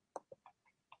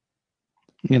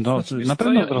 Nie, no, na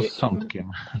pewno z rozsądkiem.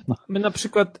 My na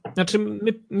przykład,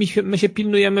 my się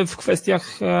pilnujemy w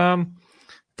kwestiach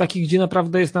takich, gdzie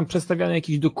naprawdę jest nam przedstawiany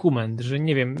jakiś dokument, że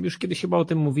nie wiem, już kiedyś chyba o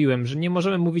tym mówiłem, że nie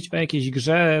możemy mówić o jakiejś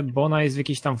grze, bo ona jest w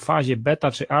jakiejś tam fazie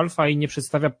beta czy alfa i nie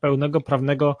przedstawia pełnego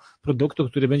prawnego produktu,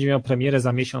 który będzie miał premierę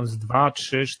za miesiąc, 2,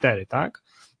 3, 4, tak?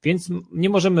 Więc nie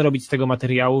możemy robić z tego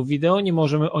materiału wideo, nie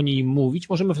możemy o niej mówić,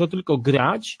 możemy w to tylko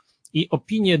grać i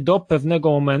opinię do pewnego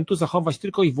momentu zachować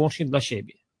tylko i wyłącznie dla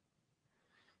siebie.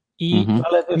 I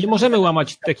nie możemy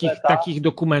łamać takich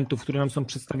dokumentów, które nam są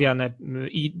przedstawiane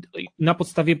i na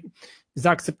podstawie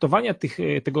zaakceptowania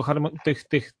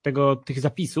tych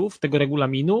zapisów, tego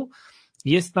regulaminu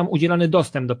jest nam udzielany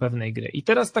dostęp do pewnej gry. I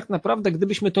teraz tak naprawdę,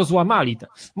 gdybyśmy to złamali,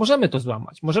 możemy to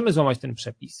złamać, możemy złamać ten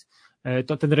przepis,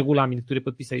 ten regulamin, który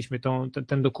podpisaliśmy,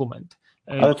 ten dokument.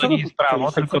 Ale to nie jest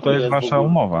prawo, tylko to jest wasza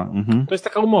umowa. To jest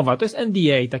taka umowa, to jest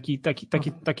NDA,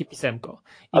 takie pisemko.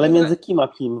 Ale między kim a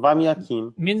kim? Wami a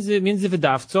kim? Między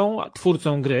wydawcą,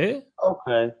 twórcą gry,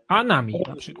 a nami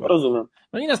na przykład. Rozumiem.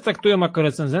 Oni nas traktują jako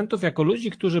recenzentów, jako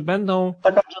ludzi, którzy będą...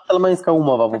 Taka dżentelmeńska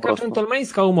umowa po prostu. Taka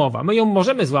dżentelmeńska umowa. My ją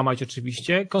możemy złamać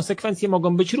oczywiście, konsekwencje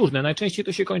mogą być różne. Najczęściej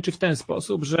to się kończy w ten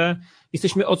sposób, że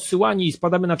jesteśmy odsyłani i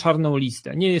spadamy na czarną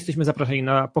listę. Nie jesteśmy zapraszani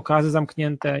na pokazy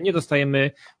zamknięte, nie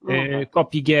dostajemy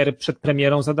kopii gier przed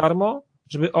premierą za darmo,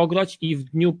 żeby ograć i w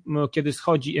dniu, kiedy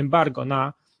schodzi embargo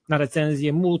na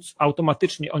recenzję, móc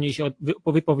automatycznie o niej się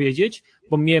wypowiedzieć,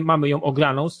 bo mamy ją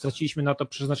ograną,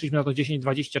 przeznaczyliśmy na to 10,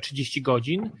 20, 30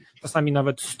 godzin, czasami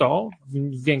nawet 100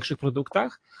 w większych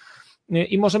produktach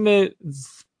i możemy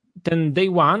ten day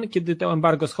one, kiedy to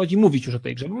embargo schodzi, mówić już o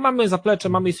tej grze. Mamy zaplecze,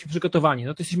 jesteśmy przygotowani.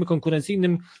 No to jesteśmy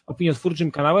konkurencyjnym,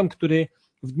 opiniotwórczym kanałem, który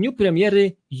w dniu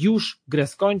premiery już grę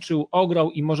skończył,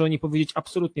 ograł i może o niej powiedzieć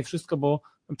absolutnie wszystko, bo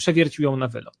przewiercił ją na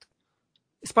wylot.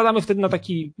 Spadamy wtedy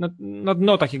na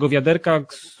dno takiego wiaderka,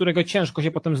 z którego ciężko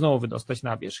się potem znowu wydostać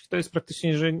na wierzch. To jest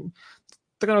praktycznie, że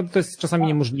tak naprawdę to jest czasami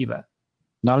niemożliwe.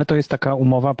 No ale to jest taka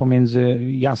umowa pomiędzy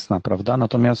jasna, prawda?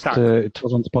 Natomiast tak.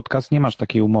 Tworząc podcast nie masz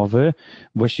takiej umowy.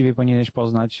 Właściwie powinieneś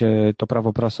poznać to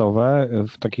prawo prasowe.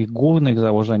 W takich głównych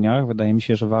założeniach wydaje mi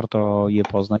się, że warto je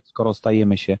poznać, skoro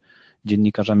stajemy się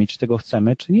dziennikarzami, czy tego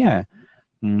chcemy, czy nie.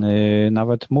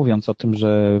 Nawet mówiąc o tym,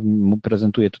 że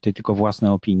prezentuję tutaj tylko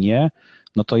własne opinie,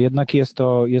 no to jednak jest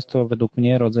to według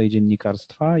mnie rodzaj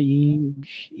dziennikarstwa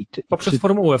poprzez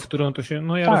formułę, w którą to się,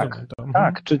 no ja rozumiem to.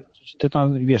 Tak, czy ty to,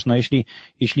 wiesz, no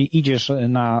jeśli idziesz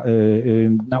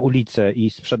na ulicę i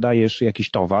sprzedajesz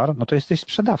jakiś towar, no to jesteś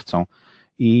sprzedawcą.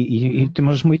 I ty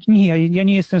możesz mówić, nie, ja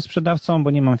nie jestem sprzedawcą,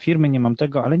 bo nie mam firmy, nie mam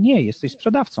tego, ale nie, jesteś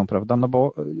sprzedawcą, prawda, no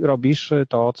bo robisz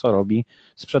to, co robi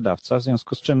sprzedawca, w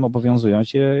związku z czym obowiązują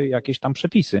cię jakieś tam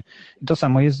przepisy. I to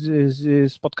samo jest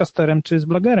z podcasterem czy z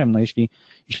blogerem, no jeśli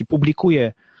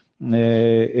publikuje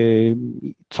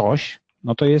coś,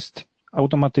 no to jest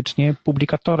automatycznie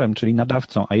publikatorem, czyli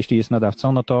nadawcą, a jeśli jest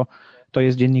nadawcą, no to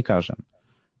jest dziennikarzem.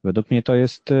 Według mnie to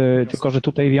jest, tylko że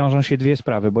tutaj wiążą się dwie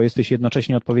sprawy, bo jesteś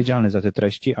jednocześnie odpowiedzialny za te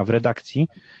treści, a w redakcji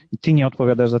ty nie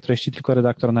odpowiadasz za treści, tylko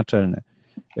redaktor naczelny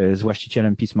z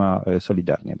właścicielem pisma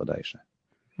Solidarnie bodajże.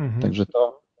 Także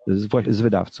to z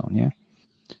wydawcą, nie?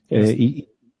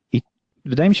 I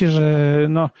wydaje mi się, że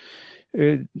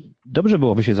dobrze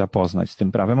byłoby się zapoznać z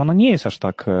tym prawem. Ono nie jest aż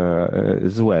tak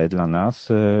złe dla nas,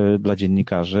 dla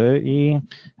dziennikarzy i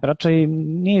raczej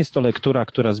nie jest to lektura,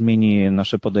 która zmieni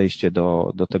nasze podejście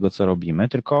do tego, co robimy,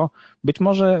 tylko być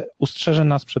może ustrzeże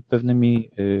nas przed pewnymi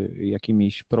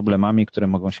jakimiś problemami, które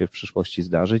mogą się w przyszłości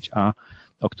zdarzyć, a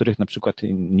o których na przykład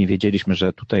nie wiedzieliśmy,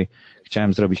 że tutaj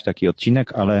chciałem zrobić taki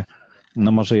odcinek, ale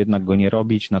no może jednak go nie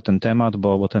robić na ten temat,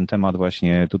 bo ten temat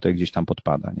właśnie tutaj gdzieś tam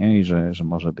podpada, nie? I że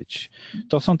może być.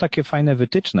 To są takie fajne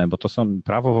wytyczne, bo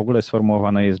prawo w ogóle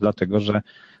sformułowane jest dlatego, że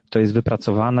to jest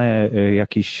wypracowany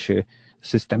jakiś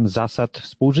system zasad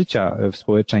współżycia w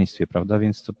społeczeństwie, prawda?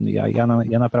 Więc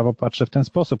ja na prawo patrzę w ten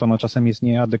sposób. Ono czasem jest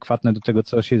nieadekwatne do tego,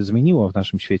 co się zmieniło w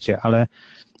naszym świecie, ale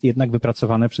jednak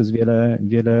wypracowane przez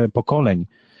wiele pokoleń.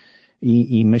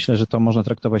 I myślę, że to można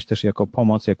traktować też jako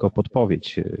pomoc, jako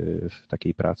podpowiedź w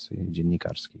takiej pracy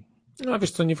dziennikarskiej. No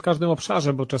wiesz co, nie w każdym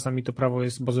obszarze, bo czasami to prawo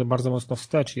jest bardzo mocno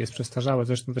wstecz i jest przestarzałe,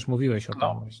 zresztą też mówiłeś o tym.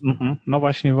 No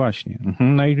właśnie.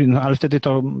 Ale wtedy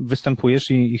to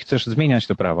występujesz i chcesz zmieniać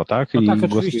to prawo, tak? No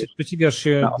tak, oczywiście, sprzeciwiasz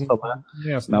się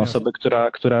na osobę,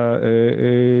 która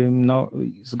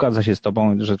zgadza się z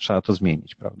tobą, że trzeba to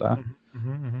zmienić, prawda?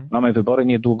 Mamy wybory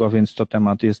niedługo, więc to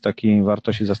temat jest taki,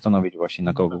 warto się zastanowić właśnie,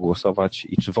 na kogo głosować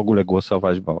i czy w ogóle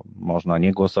głosować, bo można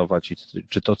nie głosować i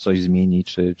czy to coś zmieni,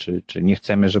 czy nie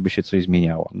chcemy, żeby się coś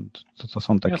zmieniało. To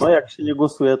są takie... No jak się nie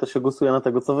głosuje, to się głosuje na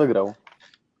tego, co wygrał.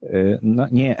 No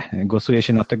nie, głosuje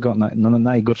się na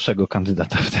najgorszego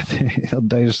kandydata wtedy.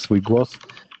 Oddajesz swój głos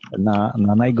na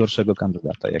najgorszego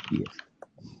kandydata, jaki jest.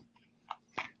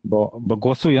 Bo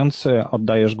głosując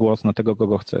oddajesz głos na tego,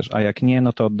 kogo chcesz, a jak nie,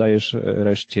 no to oddajesz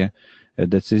reszcie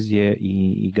decyzję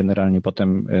i generalnie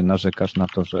potem narzekasz na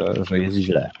to, że jest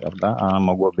źle, prawda? A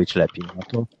mogło być lepiej.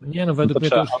 Według mnie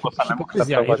to już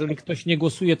hipokryzja. Jeżeli ktoś nie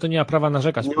głosuje, to nie ma prawa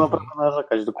narzekać. Nie ma prawa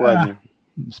narzekać, dokładnie.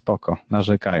 Spoko,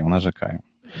 narzekają.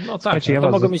 No tak, ja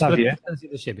to mogą mieć pretensje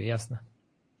do siebie, jasne.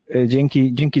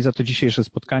 Dzięki za to dzisiejsze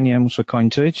spotkanie. Muszę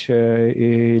kończyć.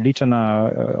 Liczę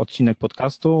na odcinek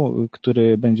podcastu,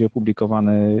 który będzie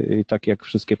opublikowany tak jak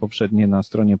wszystkie poprzednie na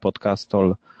stronie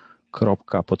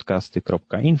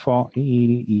podcastol.podcasty.info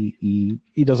i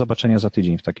do zobaczenia za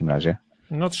tydzień w takim razie.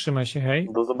 No trzymaj się, hej.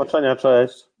 Do zobaczenia,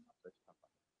 cześć.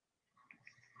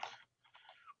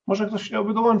 Może ktoś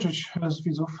chciałby dołączyć z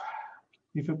widzów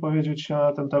i wypowiedzieć się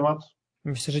na ten temat?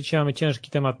 Myślę, że dzisiaj mamy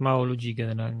ciężki temat, mało ludzi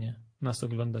generalnie nas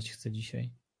oglądać chce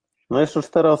dzisiaj. No jeszcze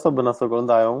 4 osoby nas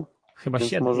oglądają. Chyba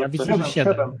 7, ja widzę, że 7.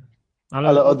 7.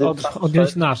 Ale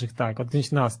odjąć naszych, tak,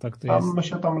 odjąć nas, tak. To jest... my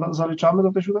się tam zaliczamy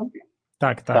do tej 7?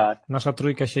 Tak. Nasza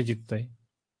trójka siedzi tutaj.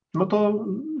 No to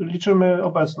liczymy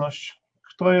obecność.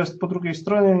 Kto jest po drugiej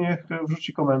stronie, niech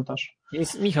wrzuci komentarz.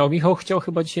 Jest Michał. Michał chciał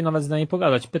chyba dzisiaj nawet z nami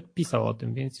pogadać. Pisał o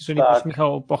tym, więc jeżeli masz,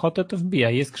 Michał, ochotę, to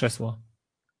wbijaj, jest krzesło.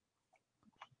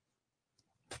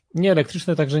 Nie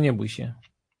elektryczne, także nie bój się.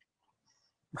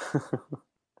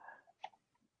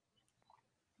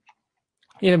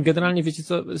 Nie wiem, generalnie wiecie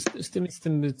co, z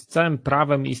tym całym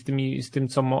prawem i z tym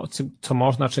co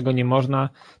można, czego nie można,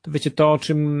 to wiecie to, o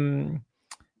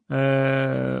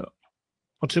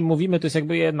czym mówimy, to jest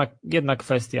jakby jedna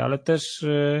kwestia, ale też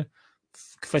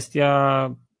kwestia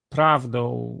praw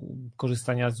do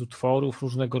korzystania z utworów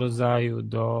różnego rodzaju,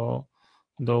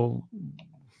 do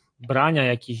brania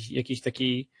jakiejś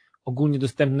takiej ogólnie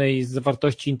dostępnej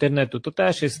zawartości internetu. To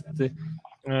też jest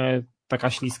taka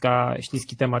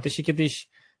śliski temat. Ja się kiedyś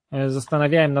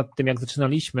zastanawiałem nad tym, jak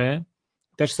zaczynaliśmy,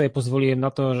 też sobie pozwoliłem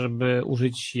na to, żeby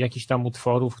użyć jakichś tam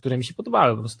utworów, które mi się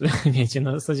podobały. Po prostu, wiecie,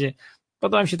 na zasadzie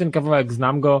podoba mi się ten kawałek,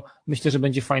 znam go, myślę, że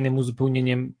będzie fajnym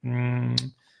uzupełnieniem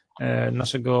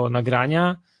naszego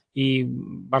nagrania i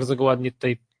bardzo go ładnie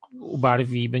tutaj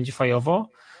ubarwi i będzie fajowo,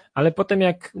 ale potem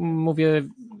jak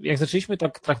zaczęliśmy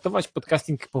tak traktować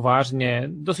podcasting poważnie,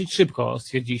 dosyć szybko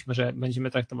stwierdziliśmy, że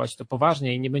będziemy traktować to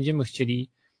poważnie i nie będziemy chcieli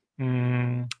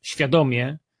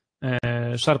świadomie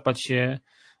szarpać się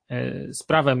z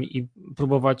prawem i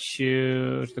próbować,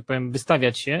 że tak powiem,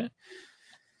 wystawiać się,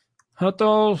 no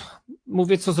to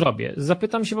mówię, co zrobię.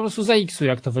 Zapytam się po prostu za X-u,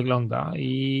 jak to wygląda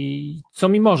i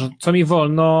co mi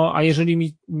wolno, a jeżeli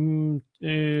mi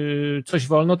coś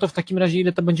wolno, to w takim razie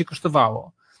ile to będzie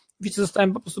kosztowało. Wiecie,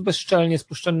 zostałem po prostu bezczelnie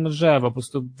spuszczony na drzewo, po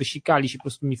prostu wysikali się po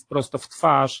prostu mi wprost w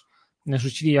twarz,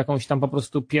 rzucili jakąś tam po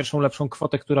prostu pierwszą lepszą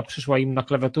kwotę, która przyszła im na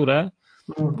klawiaturę,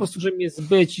 po prostu, żeby mnie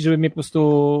zbyć i żeby mnie po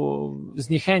prostu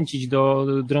zniechęcić do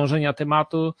drążenia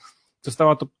tematu.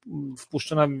 Została to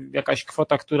wpuszczona jakaś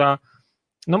kwota, która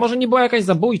no może nie była jakaś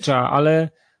zabójcza, ale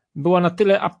była na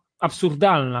tyle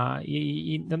absurdalna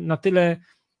i na tyle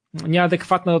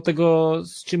nieadekwatna do tego,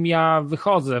 z czym ja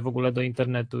wychodzę w ogóle do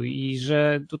internetu i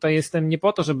że tutaj jestem nie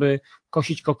po to, żeby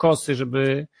kosić kokosy,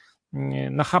 żeby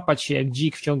nachapać się jak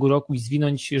dzik w ciągu roku i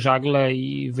zwinąć żagle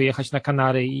i wyjechać na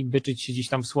Kanary i byczyć się gdzieś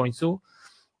tam w słońcu.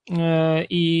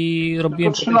 I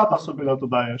robiłem... Tylko 3 lata sobie na to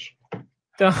dajesz.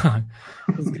 Tak,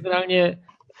 więc generalnie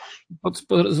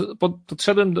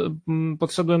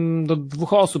podszedłem do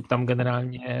 2 osób tam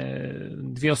generalnie.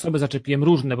 2 osoby zaczepiłem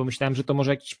różne, bo myślałem, że to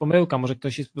może jakaś pomyłka, może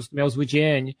ktoś po prostu miał zły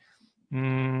dzień,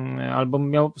 albo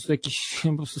miał po prostu jakiś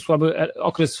po prostu słaby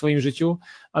okres w swoim życiu,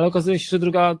 ale okazuje się,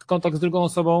 że kontakt z drugą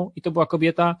osobą, i to była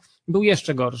kobieta, był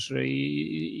jeszcze gorszy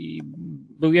i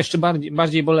był jeszcze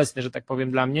bardziej bolesny, że tak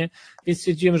powiem, dla mnie, więc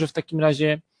stwierdziłem, że w takim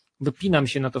razie wypinam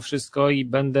się na to wszystko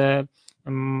i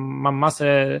mam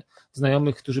masę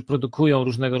znajomych, którzy produkują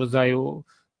różnego rodzaju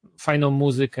fajną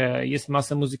muzykę, jest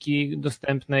masę muzyki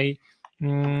dostępnej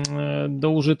do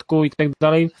użytku i tak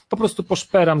dalej, po prostu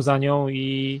poszperam za nią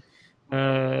i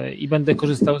będę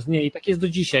korzystał z niej. I tak jest do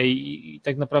dzisiaj i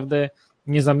tak naprawdę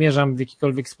nie zamierzam w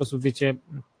jakikolwiek sposób, wiecie,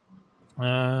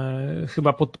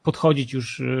 chyba podchodzić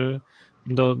już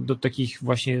do takich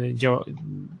właśnie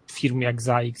firm jak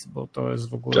ZAX, bo to jest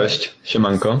w ogóle... Cześć,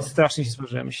 siemanko. Strasznie się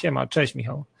złożyłem. Siema, cześć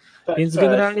Michał. Więc cześć.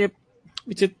 generalnie,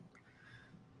 wiecie,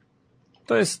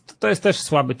 to jest też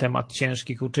słaby temat,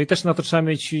 ciężki, kurczę, i też na to trzeba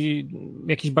mieć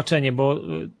jakieś baczenie, bo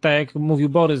tak jak mówił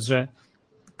Borys, że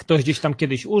ktoś gdzieś tam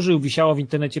kiedyś użył, wisiało w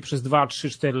internecie przez 2, 3,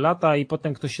 4 lata i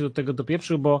potem ktoś się do tego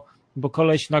dopieprzył, bo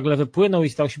koleś nagle wypłynął i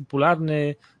stał się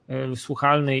popularny,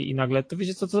 słuchalny i nagle, to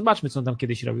wiecie co, to zobaczmy, co on tam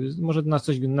kiedyś robił. Może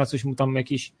na coś mu tam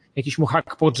jakiś mu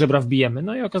hak pod żebra wbijemy.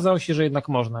 No i okazało się, że jednak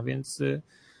można, więc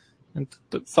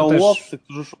Są też... łowcy,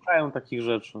 którzy szukają takich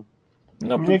rzeczy.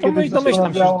 No Mnie to kiedyś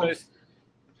domyślam się, że to jest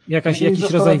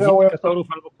jakiś rodzaj windykatorów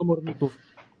albo komorników.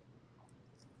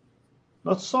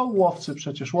 No są łowcy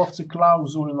przecież, łowcy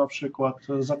klauzul na przykład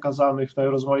zakazanych w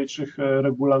najrozmaitszych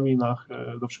regulaminach,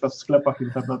 na przykład w sklepach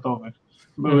internetowych.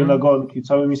 Były nagonki,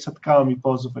 całymi setkami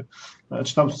pozwy,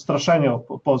 czy tam straszenia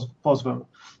pozwem.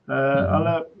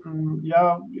 Ale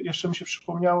ja jeszcze mi się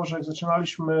przypomniało, że jak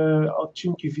zaczynaliśmy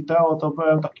odcinki wideo, to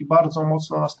byłem taki bardzo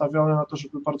mocno nastawiony na to,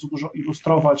 żeby bardzo dużo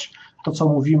ilustrować to, co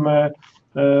mówimy,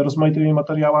 rozmaitymi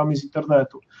materiałami z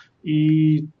internetu.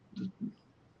 I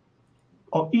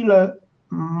o ile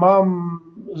mam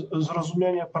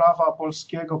zrozumienie prawa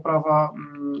polskiego, prawa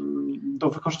do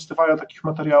wykorzystywania takich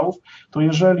materiałów, to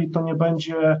jeżeli to nie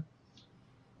będzie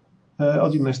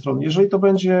od innej strony, jeżeli to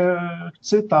będzie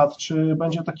cytat, czy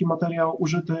będzie taki materiał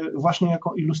użyty właśnie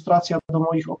jako ilustracja do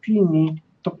moich opinii,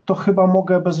 to chyba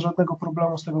mogę bez żadnego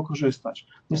problemu z tego korzystać.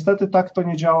 Niestety tak to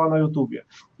nie działa na YouTubie.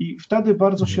 I wtedy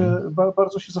bardzo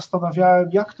się zastanawiałem,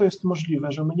 jak to jest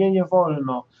możliwe, że mnie nie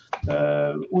wolno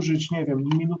użyć, nie wiem,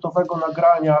 minutowego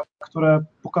nagrania, które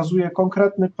pokazuje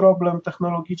konkretny problem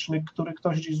technologiczny, który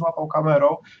ktoś gdzieś złapał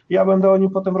kamerą. Ja będę o nim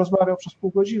potem rozmawiał przez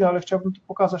pół godziny, ale chciałbym to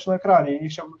pokazać na ekranie i nie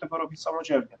chciałbym tego robić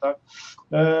samodzielnie. Tak?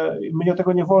 Mnie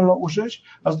tego nie wolno użyć,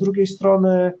 a z drugiej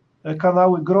strony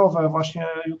kanały growe, właśnie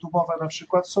YouTube'owe na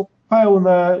przykład, są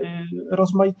pełne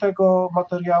rozmaitego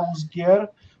materiału z gier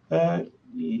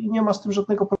i nie ma z tym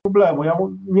żadnego problemu. Ja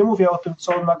nie mówię o tym,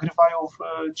 co nagrywają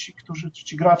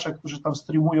ci gracze, którzy tam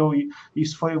streamują i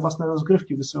swoje własne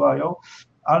rozgrywki wysyłają,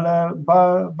 ale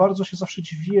bardzo się zawsze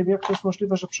dziwiłem, jak to jest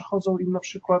możliwe, że przechodzą im na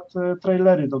przykład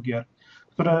trailery do gier,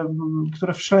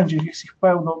 które wszędzie, jest ich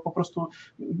pełno, po prostu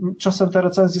czasem te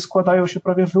recenzje składają się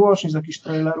prawie wyłącznie z jakichś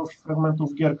trailerów i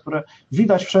fragmentów gier, które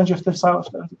widać wszędzie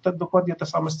dokładnie te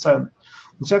same sceny.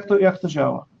 Więc jak to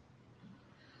działa?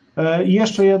 I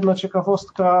jeszcze jedna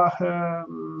ciekawostka,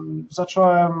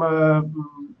 zacząłem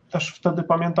też wtedy,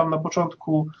 pamiętam, na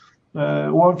początku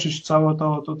łączyć całe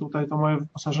to moje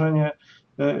wyposażenie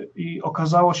i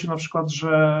okazało się na przykład,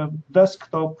 że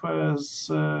desktop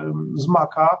z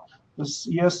Maca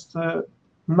jest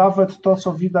nawet to,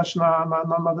 co widać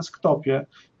na desktopie.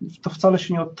 To wcale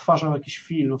się nie odtwarzał jakiś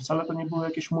film, wcale to nie były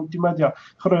jakieś multimedia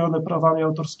chronione prawami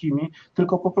autorskimi,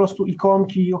 tylko po prostu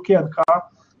ikonki i okienka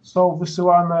są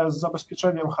wysyłane z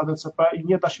zabezpieczeniem HDCP i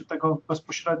nie da się tego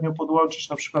bezpośrednio podłączyć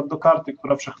na przykład do karty,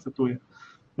 która przechwytuje.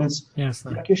 Więc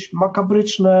jakieś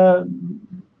makabryczne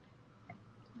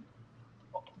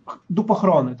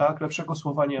dupochrony, tak? Lepszego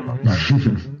słowa nie ma.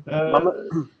 Tak?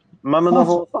 Mamy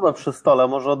nową osobę przy stole,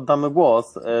 może oddamy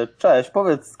głos. Cześć,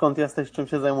 powiedz, skąd jesteś, czym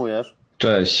się zajmujesz?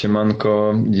 Cześć,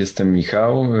 siemanko, jestem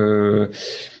Michał.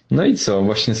 No i co,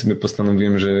 właśnie sobie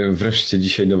postanowiłem, że wreszcie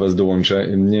dzisiaj do Was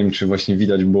dołączę. Nie wiem, czy właśnie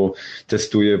widać, bo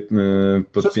testuję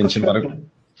podpięcie marki.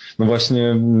 No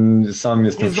właśnie, sam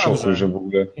jestem w szoku, że w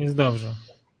ogóle... Jest dobrze.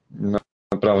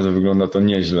 Naprawdę wygląda to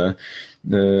nieźle.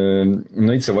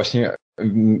 No i co, właśnie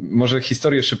może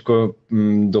historię szybko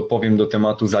dopowiem do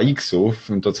tematu ZAX-ów,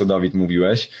 to co Dawid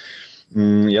mówiłeś.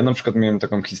 Ja na przykład miałem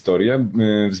taką historię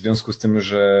w związku z tym,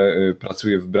 że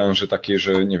pracuję w branży takiej,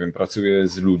 że nie wiem, pracuję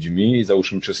z ludźmi i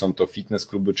załóżmy, czy są to fitness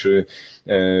kluby, czy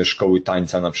szkoły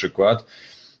tańca na przykład,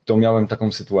 to miałem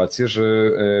taką sytuację,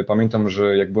 że pamiętam,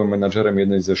 że jak byłem menadżerem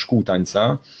jednej ze szkół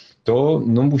tańca, to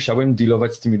no, musiałem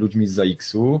dealować z tymi ludźmi z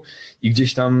ZAX-u i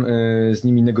gdzieś tam z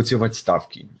nimi negocjować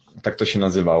stawki. Tak to się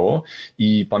nazywało.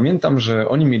 I pamiętam, że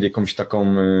oni mieli jakąś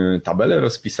taką tabelę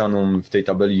rozpisaną. W tej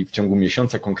tabeli w ciągu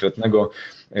miesiąca konkretnego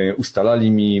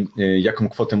ustalali mi, jaką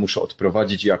kwotę muszę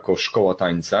odprowadzić jako szkoła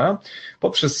tańca.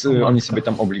 Poprzez oni sobie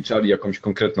tam obliczali jakąś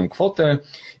konkretną kwotę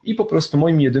i po prostu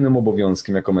moim jedynym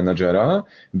obowiązkiem jako menadżera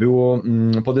było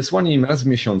podesłanie im raz w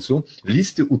miesiącu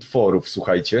listy utworów,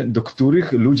 słuchajcie, do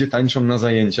których ludzie tańczą na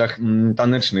zajęciach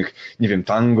tanecznych, nie wiem,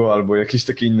 tango albo jakieś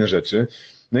takie inne rzeczy.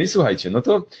 No i słuchajcie, no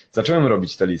to zacząłem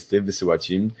robić te listy, wysyłać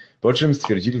im, po czym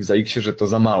stwierdzili w ZAX-ie, że to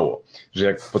za mało, że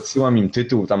jak podsyłam im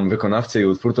tytuł, tam wykonawcę i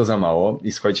utwór, to za mało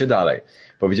i słuchajcie dalej.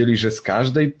 Powiedzieli, że z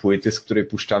każdej płyty, z której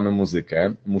puszczamy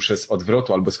muzykę, muszę z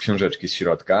odwrotu albo z książeczki z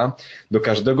środka, do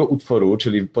każdego utworu,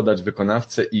 czyli podać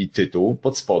wykonawcę i tytuł,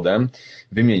 pod spodem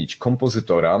wymienić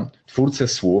kompozytora, twórcę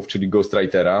słów, czyli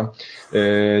ghostwritera,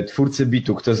 twórcę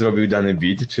bitu, kto zrobił dany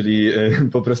beat, czyli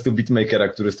po prostu beatmakera,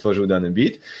 który stworzył dany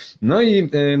beat, no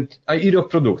i rok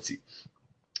produkcji.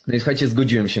 No i słuchajcie,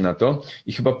 zgodziłem się na to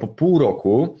i chyba po pół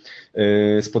roku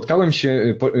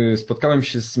spotkałem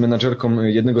się z menadżerką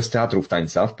jednego z teatrów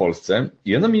tańca w Polsce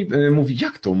i ona mi mówi,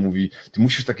 jak to? Mówi, ty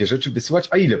musisz takie rzeczy wysyłać,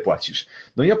 a ile płacisz?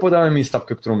 No i ja podałem jej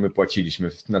stawkę, którą my płaciliśmy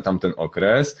na tamten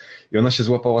okres i ona się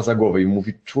złapała za głowę i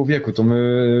mówi, człowieku, to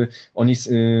oni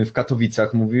w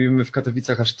Katowicach, my w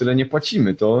Katowicach aż tyle nie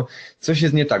płacimy, to coś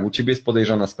jest nie tak, u ciebie jest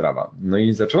podejrzana sprawa. No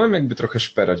i zacząłem jakby trochę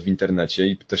szperać w internecie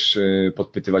i też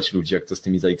podpytywać ludzi, jak to z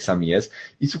tymi ZAX-ami jest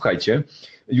i słuchajcie,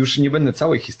 już nie będę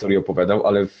całej historii opowiadał,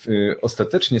 ale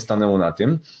ostatecznie stanęło na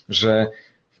tym, że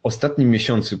w ostatnim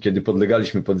miesiącu, kiedy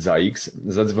podlegaliśmy pod ZAX,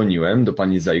 zadzwoniłem do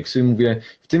pani z ZAX-u i mówię,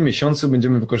 w tym miesiącu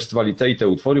będziemy wykorzystywali te i te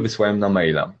utwory, wysłałem na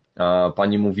maila. A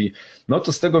pani mówi, no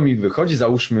to z tego mi wychodzi,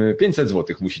 załóżmy 500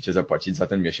 zł musicie zapłacić za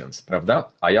ten miesiąc,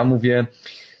 prawda? A ja mówię,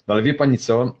 no ale wie pani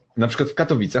co, na przykład w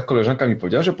Katowicach koleżanka mi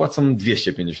powiedziała, że płacą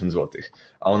 250 zł,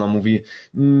 a ona mówi,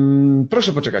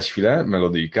 proszę poczekać chwilę,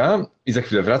 melodyjka i za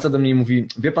chwilę wraca do mnie i mówi,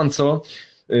 wie pan co,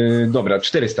 dobra,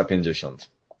 450.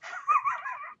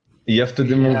 I ja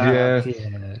wtedy mówię,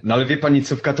 no ale wie pani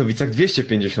co, w Katowicach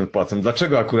 250 płacą,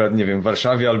 dlaczego akurat, nie wiem, w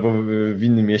Warszawie albo w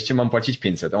innym mieście mam płacić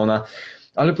 500, a ona,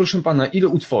 ale proszę pana, ile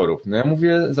utworów? No ja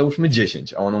mówię, załóżmy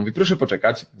 10, a ona mówi, proszę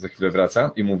poczekać, za chwilę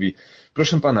wraca i mówi,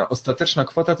 proszę pana, ostateczna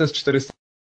kwota to jest 400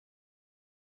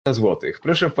 złotych.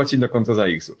 Proszę wpłacić na konto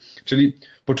ZAX-u. Czyli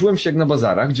poczułem się jak na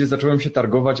bazarach, gdzie zacząłem się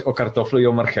targować o kartofle i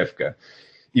o marchewkę.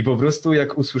 I po prostu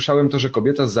jak usłyszałem to, że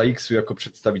kobieta z ZAX-u jako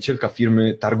przedstawicielka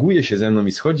firmy targuje się ze mną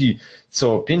i schodzi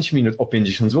co 5 minut o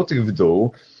 50 zł w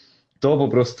dół, to po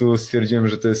prostu stwierdziłem,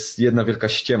 że to jest jedna wielka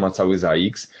ściema cały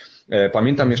ZAX.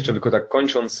 Pamiętam jeszcze tylko tak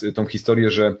kończąc tą historię,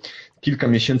 że kilka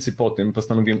miesięcy po tym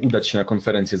postanowiłem udać się na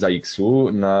konferencję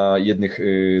ZAX-u na jednych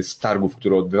z targów,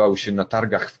 które odbywały się na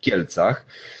targach w Kielcach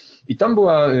i tam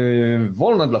była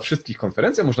wolna dla wszystkich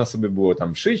konferencja, można sobie było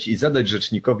tam przyjść i zadać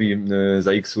rzecznikowi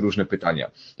za X-u różne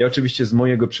pytania. Ja oczywiście z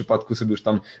mojego przypadku sobie już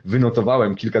tam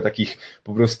wynotowałem kilka takich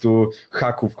po prostu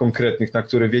haków konkretnych, na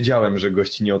które wiedziałem, że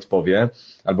gość nie odpowie,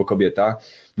 albo kobieta.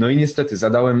 No i niestety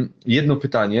zadałem jedno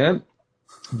pytanie,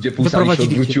 gdzie pół sali się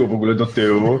odwróciło w ogóle do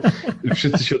tyłu.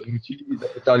 Wszyscy się odwrócili i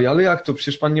zapytali, ale jak to?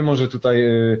 Przecież pan nie może tutaj,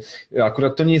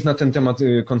 akurat to nie jest na ten temat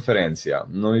konferencja.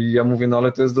 No i ja mówię, no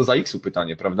ale to jest do ZAX-u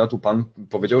pytanie, prawda? Tu pan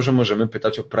powiedział, że możemy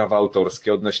pytać o prawa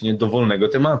autorskie odnośnie dowolnego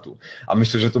tematu, a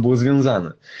myślę, że to było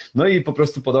związane. No i po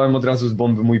prostu podałem od razu z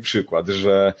bomby mój przykład,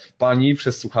 że pani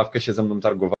przez słuchawkę się ze mną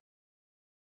targowała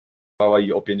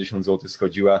i o 50 zł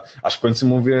schodziła, aż w końcu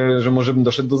mówię, że może bym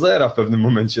doszedł do zera w pewnym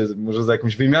momencie, może za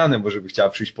jakąś wymianę, może by chciała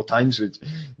przyjść potańczyć,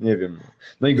 nie wiem.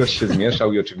 No i gość się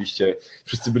zmieszał i oczywiście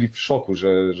wszyscy byli w szoku,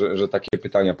 że takie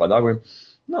pytania padały,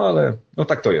 no ale no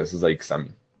tak to jest za X-ami.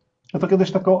 No to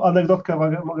kiedyś taką anegdotkę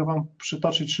mogę wam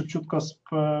przytoczyć szybciutko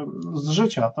z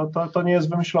życia, to nie jest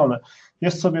wymyślone.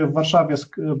 Jest sobie w Warszawie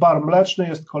bar mleczny,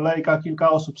 jest kolejka,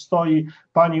 kilka osób stoi,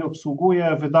 pani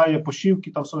obsługuje, wydaje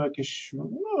posiłki, tam są jakieś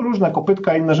różne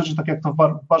kopytka, inne rzeczy, tak jak to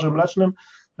w barze mlecznym,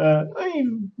 no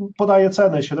i podaje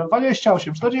ceny 7,20,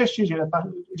 8,40,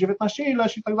 19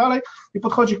 ileś i tak dalej i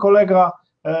podchodzi kolega,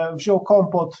 wziął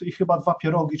kompot i chyba 2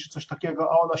 pierogi czy coś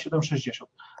takiego, a ona 7,60.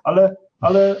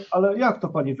 Ale jak to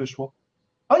pani wyszło?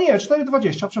 A nie,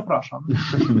 4,20, przepraszam.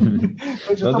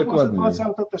 Także no to była dokładnie. sytuacja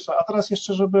autentyczna. A teraz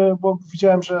jeszcze, bo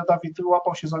widziałem, że Dawid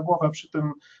łapał się za głowę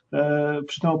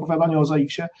przy tym opowiadaniu o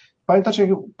ZAX-ie.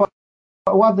 Pamiętacie,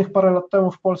 ładnych parę lat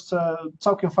temu w Polsce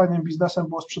całkiem fajnym biznesem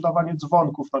było sprzedawanie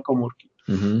dzwonków na komórki.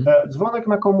 Dzwonek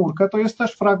na komórkę to jest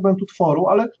też fragment utworu,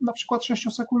 ale na przykład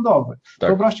 6-sekundowy. Tak.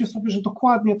 Wyobraźcie sobie, że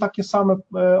dokładnie takie same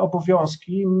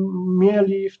obowiązki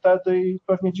mieli wtedy i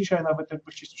pewnie dzisiaj nawet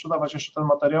jakby chcieli sprzedawać jeszcze ten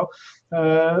materiał,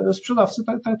 sprzedawcy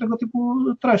tego typu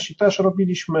treści. Też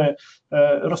robiliśmy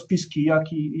rozpiski,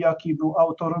 jaki był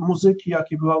autor muzyki,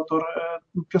 jaki był autor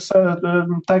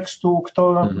tekstu,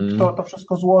 kto to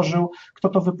wszystko złożył, kto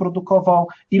to wyprodukował,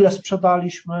 ile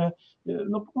sprzedaliśmy.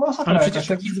 No, masakra. Ale przecież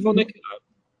taki dzwonek,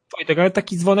 Wojtek, ale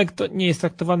taki dzwonek to nie jest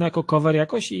traktowany jako cover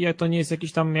jakoś i to nie jest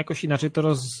jakoś inaczej to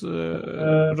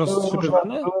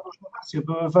rozszyfrowane? Były różne wersje.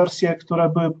 Były wersje, które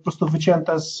były po prostu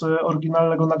wycięte z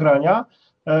oryginalnego nagrania,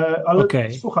 ale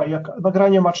słuchaj, jak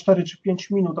nagranie ma 4 czy 5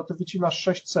 minut, a ty wycinasz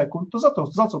 6 sekund, to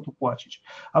za co tu płacić?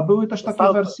 A były też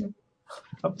takie wersje.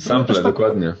 Sample,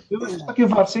 dokładnie. Były też takie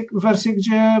wersje,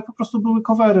 gdzie po prostu były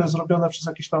covery zrobione przez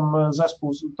jakiś tam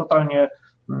zespół totalnie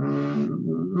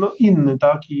inny,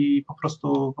 tak, i po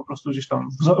prostu gdzieś tam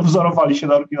wzorowali się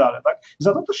na oryginale, tak,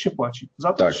 za to też się płaci,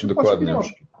 za to tak, też się dokładnie. płaci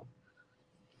pieniążki.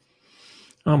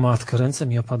 O matko, ręce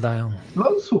mi opadają. No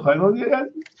słuchaj,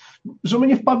 że my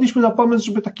nie wpadliśmy na pomysł,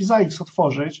 żeby taki ZAX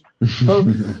otworzyć,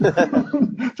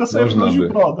 to sobie wchodził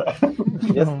brodę.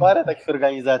 Jest parę takich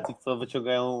organizacji, co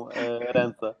wyciągają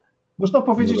ręce. Można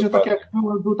powiedzieć, że tak jak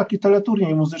był taki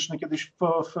teleturniej muzyczny kiedyś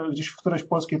gdzieś w którejś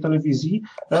polskiej telewizji,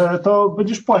 to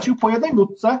będziesz płacił po jednej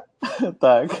nutce.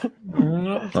 Tak.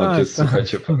 No, to jest,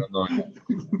 słuchajcie, paranoja.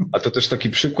 A to też taki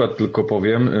przykład, tylko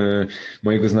powiem,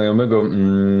 mojego znajomego,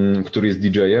 który jest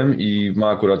DJ-em i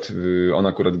on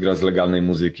akurat gra z legalnej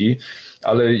muzyki,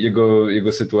 ale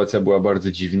jego sytuacja była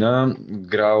bardzo dziwna.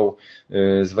 Grał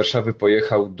z Warszawy,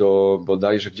 pojechał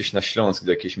bodajże gdzieś na Śląsk,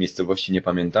 do jakiejś miejscowości, nie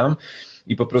pamiętam,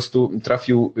 i po prostu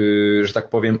trafił, że tak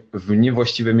powiem, w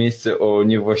niewłaściwe miejsce o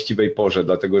niewłaściwej porze,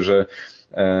 dlatego że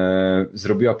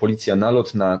zrobiła policja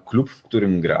nalot na klub, w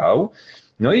którym grał.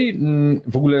 No i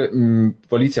w ogóle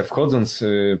policja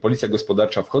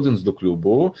gospodarcza wchodząc do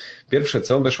klubu, pierwsze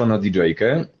co, weszła na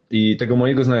DJ-kę i tego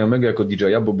mojego znajomego jako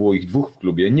DJ-a, bo było ich 2 w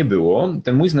klubie, nie było.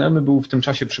 Ten mój znajomy był w tym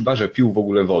czasie przy barze, pił w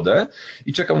ogóle wodę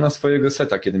i czekał na swojego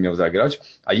seta, kiedy miał zagrać,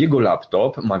 a jego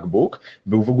laptop, MacBook,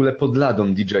 był w ogóle pod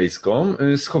ladą DJ-ską,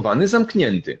 schowany,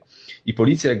 zamknięty. I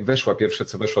policja jak pierwsze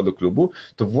co weszła do klubu,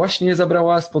 to właśnie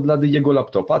zabrała spod lady jego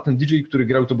laptopa, a ten DJ, który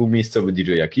grał, to był miejscowy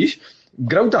DJ jakiś,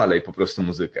 grał dalej po prostu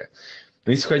muzykę.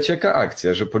 No i słuchajcie, jaka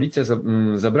akcja, że policja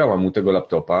zabrała mu tego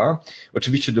laptopa,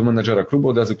 oczywiście do menadżera klubu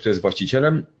od razu, kto jest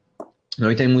właścicielem,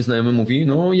 no i ten mój znajomy mówi,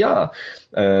 no ja.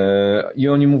 I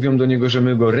oni mówią do niego, że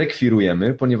my go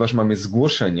rekwirujemy, ponieważ mamy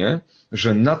zgłoszenie,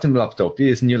 że na tym laptopie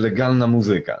jest nielegalna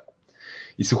muzyka.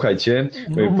 I słuchajcie,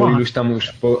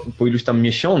 po iluś tam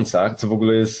miesiącach, co w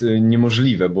ogóle jest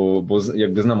niemożliwe, bo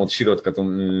jakby znam od środka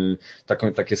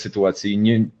takie sytuacje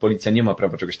i policja nie ma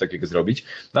prawa czegoś takiego zrobić,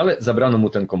 no ale zabrano mu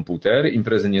ten komputer,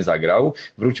 imprezy nie zagrał,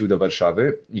 wrócił do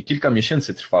Warszawy i kilka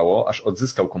miesięcy trwało, aż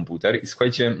odzyskał komputer i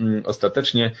słuchajcie,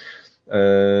 ostatecznie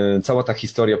cała ta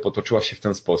historia potoczyła się w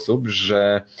ten sposób,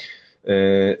 że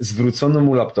zwrócono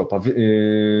mu laptopa,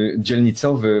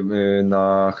 dzielnicowy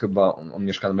chyba on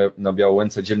mieszka na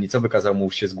Białołęce, dzielnicowy kazał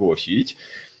mu się zgłosić,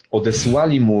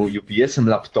 odesłali mu UPS-em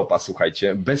laptopa,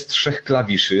 słuchajcie, bez 3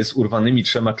 klawiszy, z urwanymi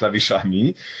 3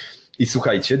 klawiszami. I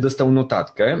słuchajcie, dostał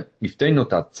notatkę i w tej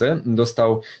notatce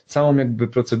dostał całą jakby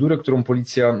procedurę, którą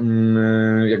policja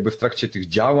jakby w trakcie tych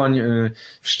działań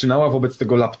wszczynała wobec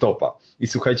tego laptopa. I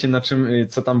słuchajcie,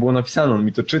 co tam było napisane, on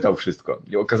mi to czytał wszystko.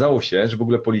 I okazało się, że w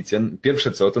ogóle policja,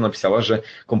 pierwsze co, to napisała, że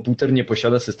komputer nie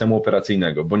posiada systemu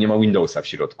operacyjnego, bo nie ma Windowsa w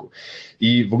środku.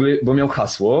 I w ogóle, bo miał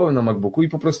hasło na MacBooku i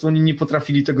po prostu oni nie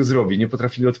potrafili tego zrobić, nie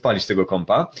potrafili odpalić tego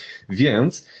kompa,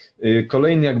 więc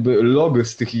kolejny jakby log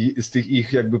z tych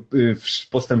ich jakby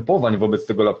postępowań wobec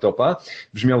tego laptopa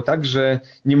brzmiał tak, że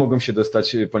nie mogą się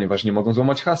dostać, ponieważ nie mogą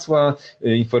złamać hasła,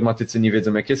 informatycy nie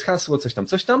wiedzą jakie jest hasło, coś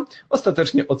tam.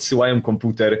 Ostatecznie odsyłają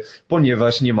komputer,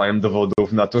 ponieważ nie mają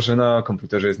dowodów na to, że na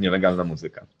komputerze jest nielegalna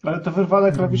muzyka. Ale te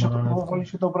wyrwane klawisze to próbowali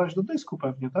się dobrać do dysku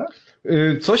pewnie, tak?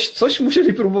 Coś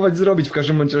musieli próbować zrobić, w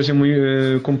każdym bądź razie mój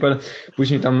kumpel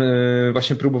później tam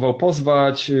właśnie próbował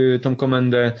pozwać tą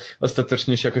komendę,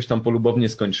 ostatecznie się jakoś tam polubownie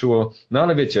skończyło, no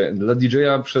ale wiecie, dla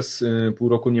DJ-a przez pół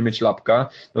roku nie mieć lapka,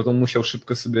 no to musiał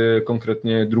szybko sobie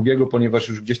konkretnie drugiego, ponieważ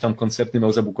już gdzieś tam koncerty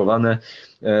miał zabukowane,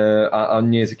 a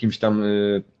nie jest jakimś tam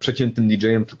przeciętnym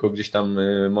DJ-em, tylko gdzieś tam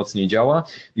mocniej działa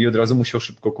i od razu musiał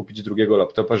szybko kupić drugiego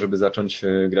laptopa, żeby zacząć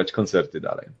grać koncerty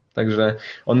dalej. Także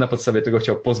on na podstawie tego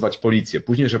chciał pozwać policję,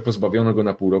 później, że pozbawiono go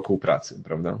na pół roku pracy,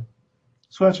 prawda?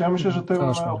 Słuchajcie, ja myślę, że tym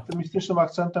optymistycznym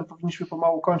akcentem powinniśmy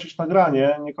pomału kończyć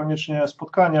nagranie, niekoniecznie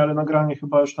spotkanie, ale nagranie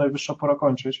chyba już najwyższa pora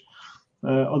kończyć.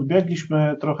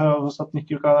 Odbiegliśmy trochę w ostatnich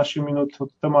kilkanaście minut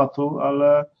od tematu,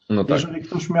 ale no tak. Jeżeli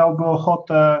ktoś miałby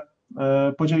ochotę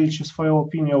podzielić się swoją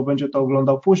opinią, będzie to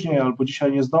oglądał później albo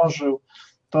dzisiaj nie zdążył,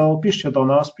 to piszcie do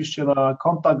nas, piszcie na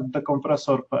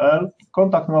kontakt@dekompresor.pl,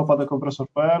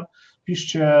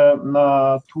 piszcie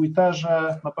na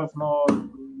Twitterze, na pewno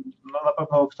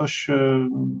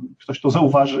ktoś to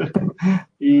zauważy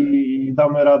i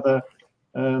damy radę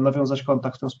nawiązać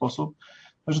kontakt w ten sposób.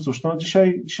 Także cóż, no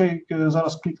dzisiaj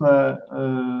zaraz kliknę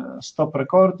stop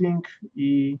recording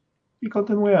i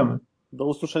kontynuujemy. Do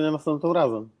usłyszenia następnym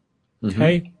razem.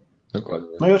 Hej. Dokładnie.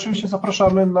 No i oczywiście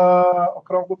zapraszamy na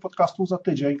okrągły podcastu za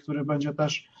tydzień, który będzie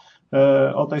też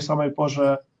o tej samej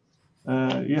porze.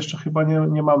 Jeszcze chyba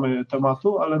nie mamy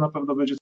tematu, ale na pewno będzie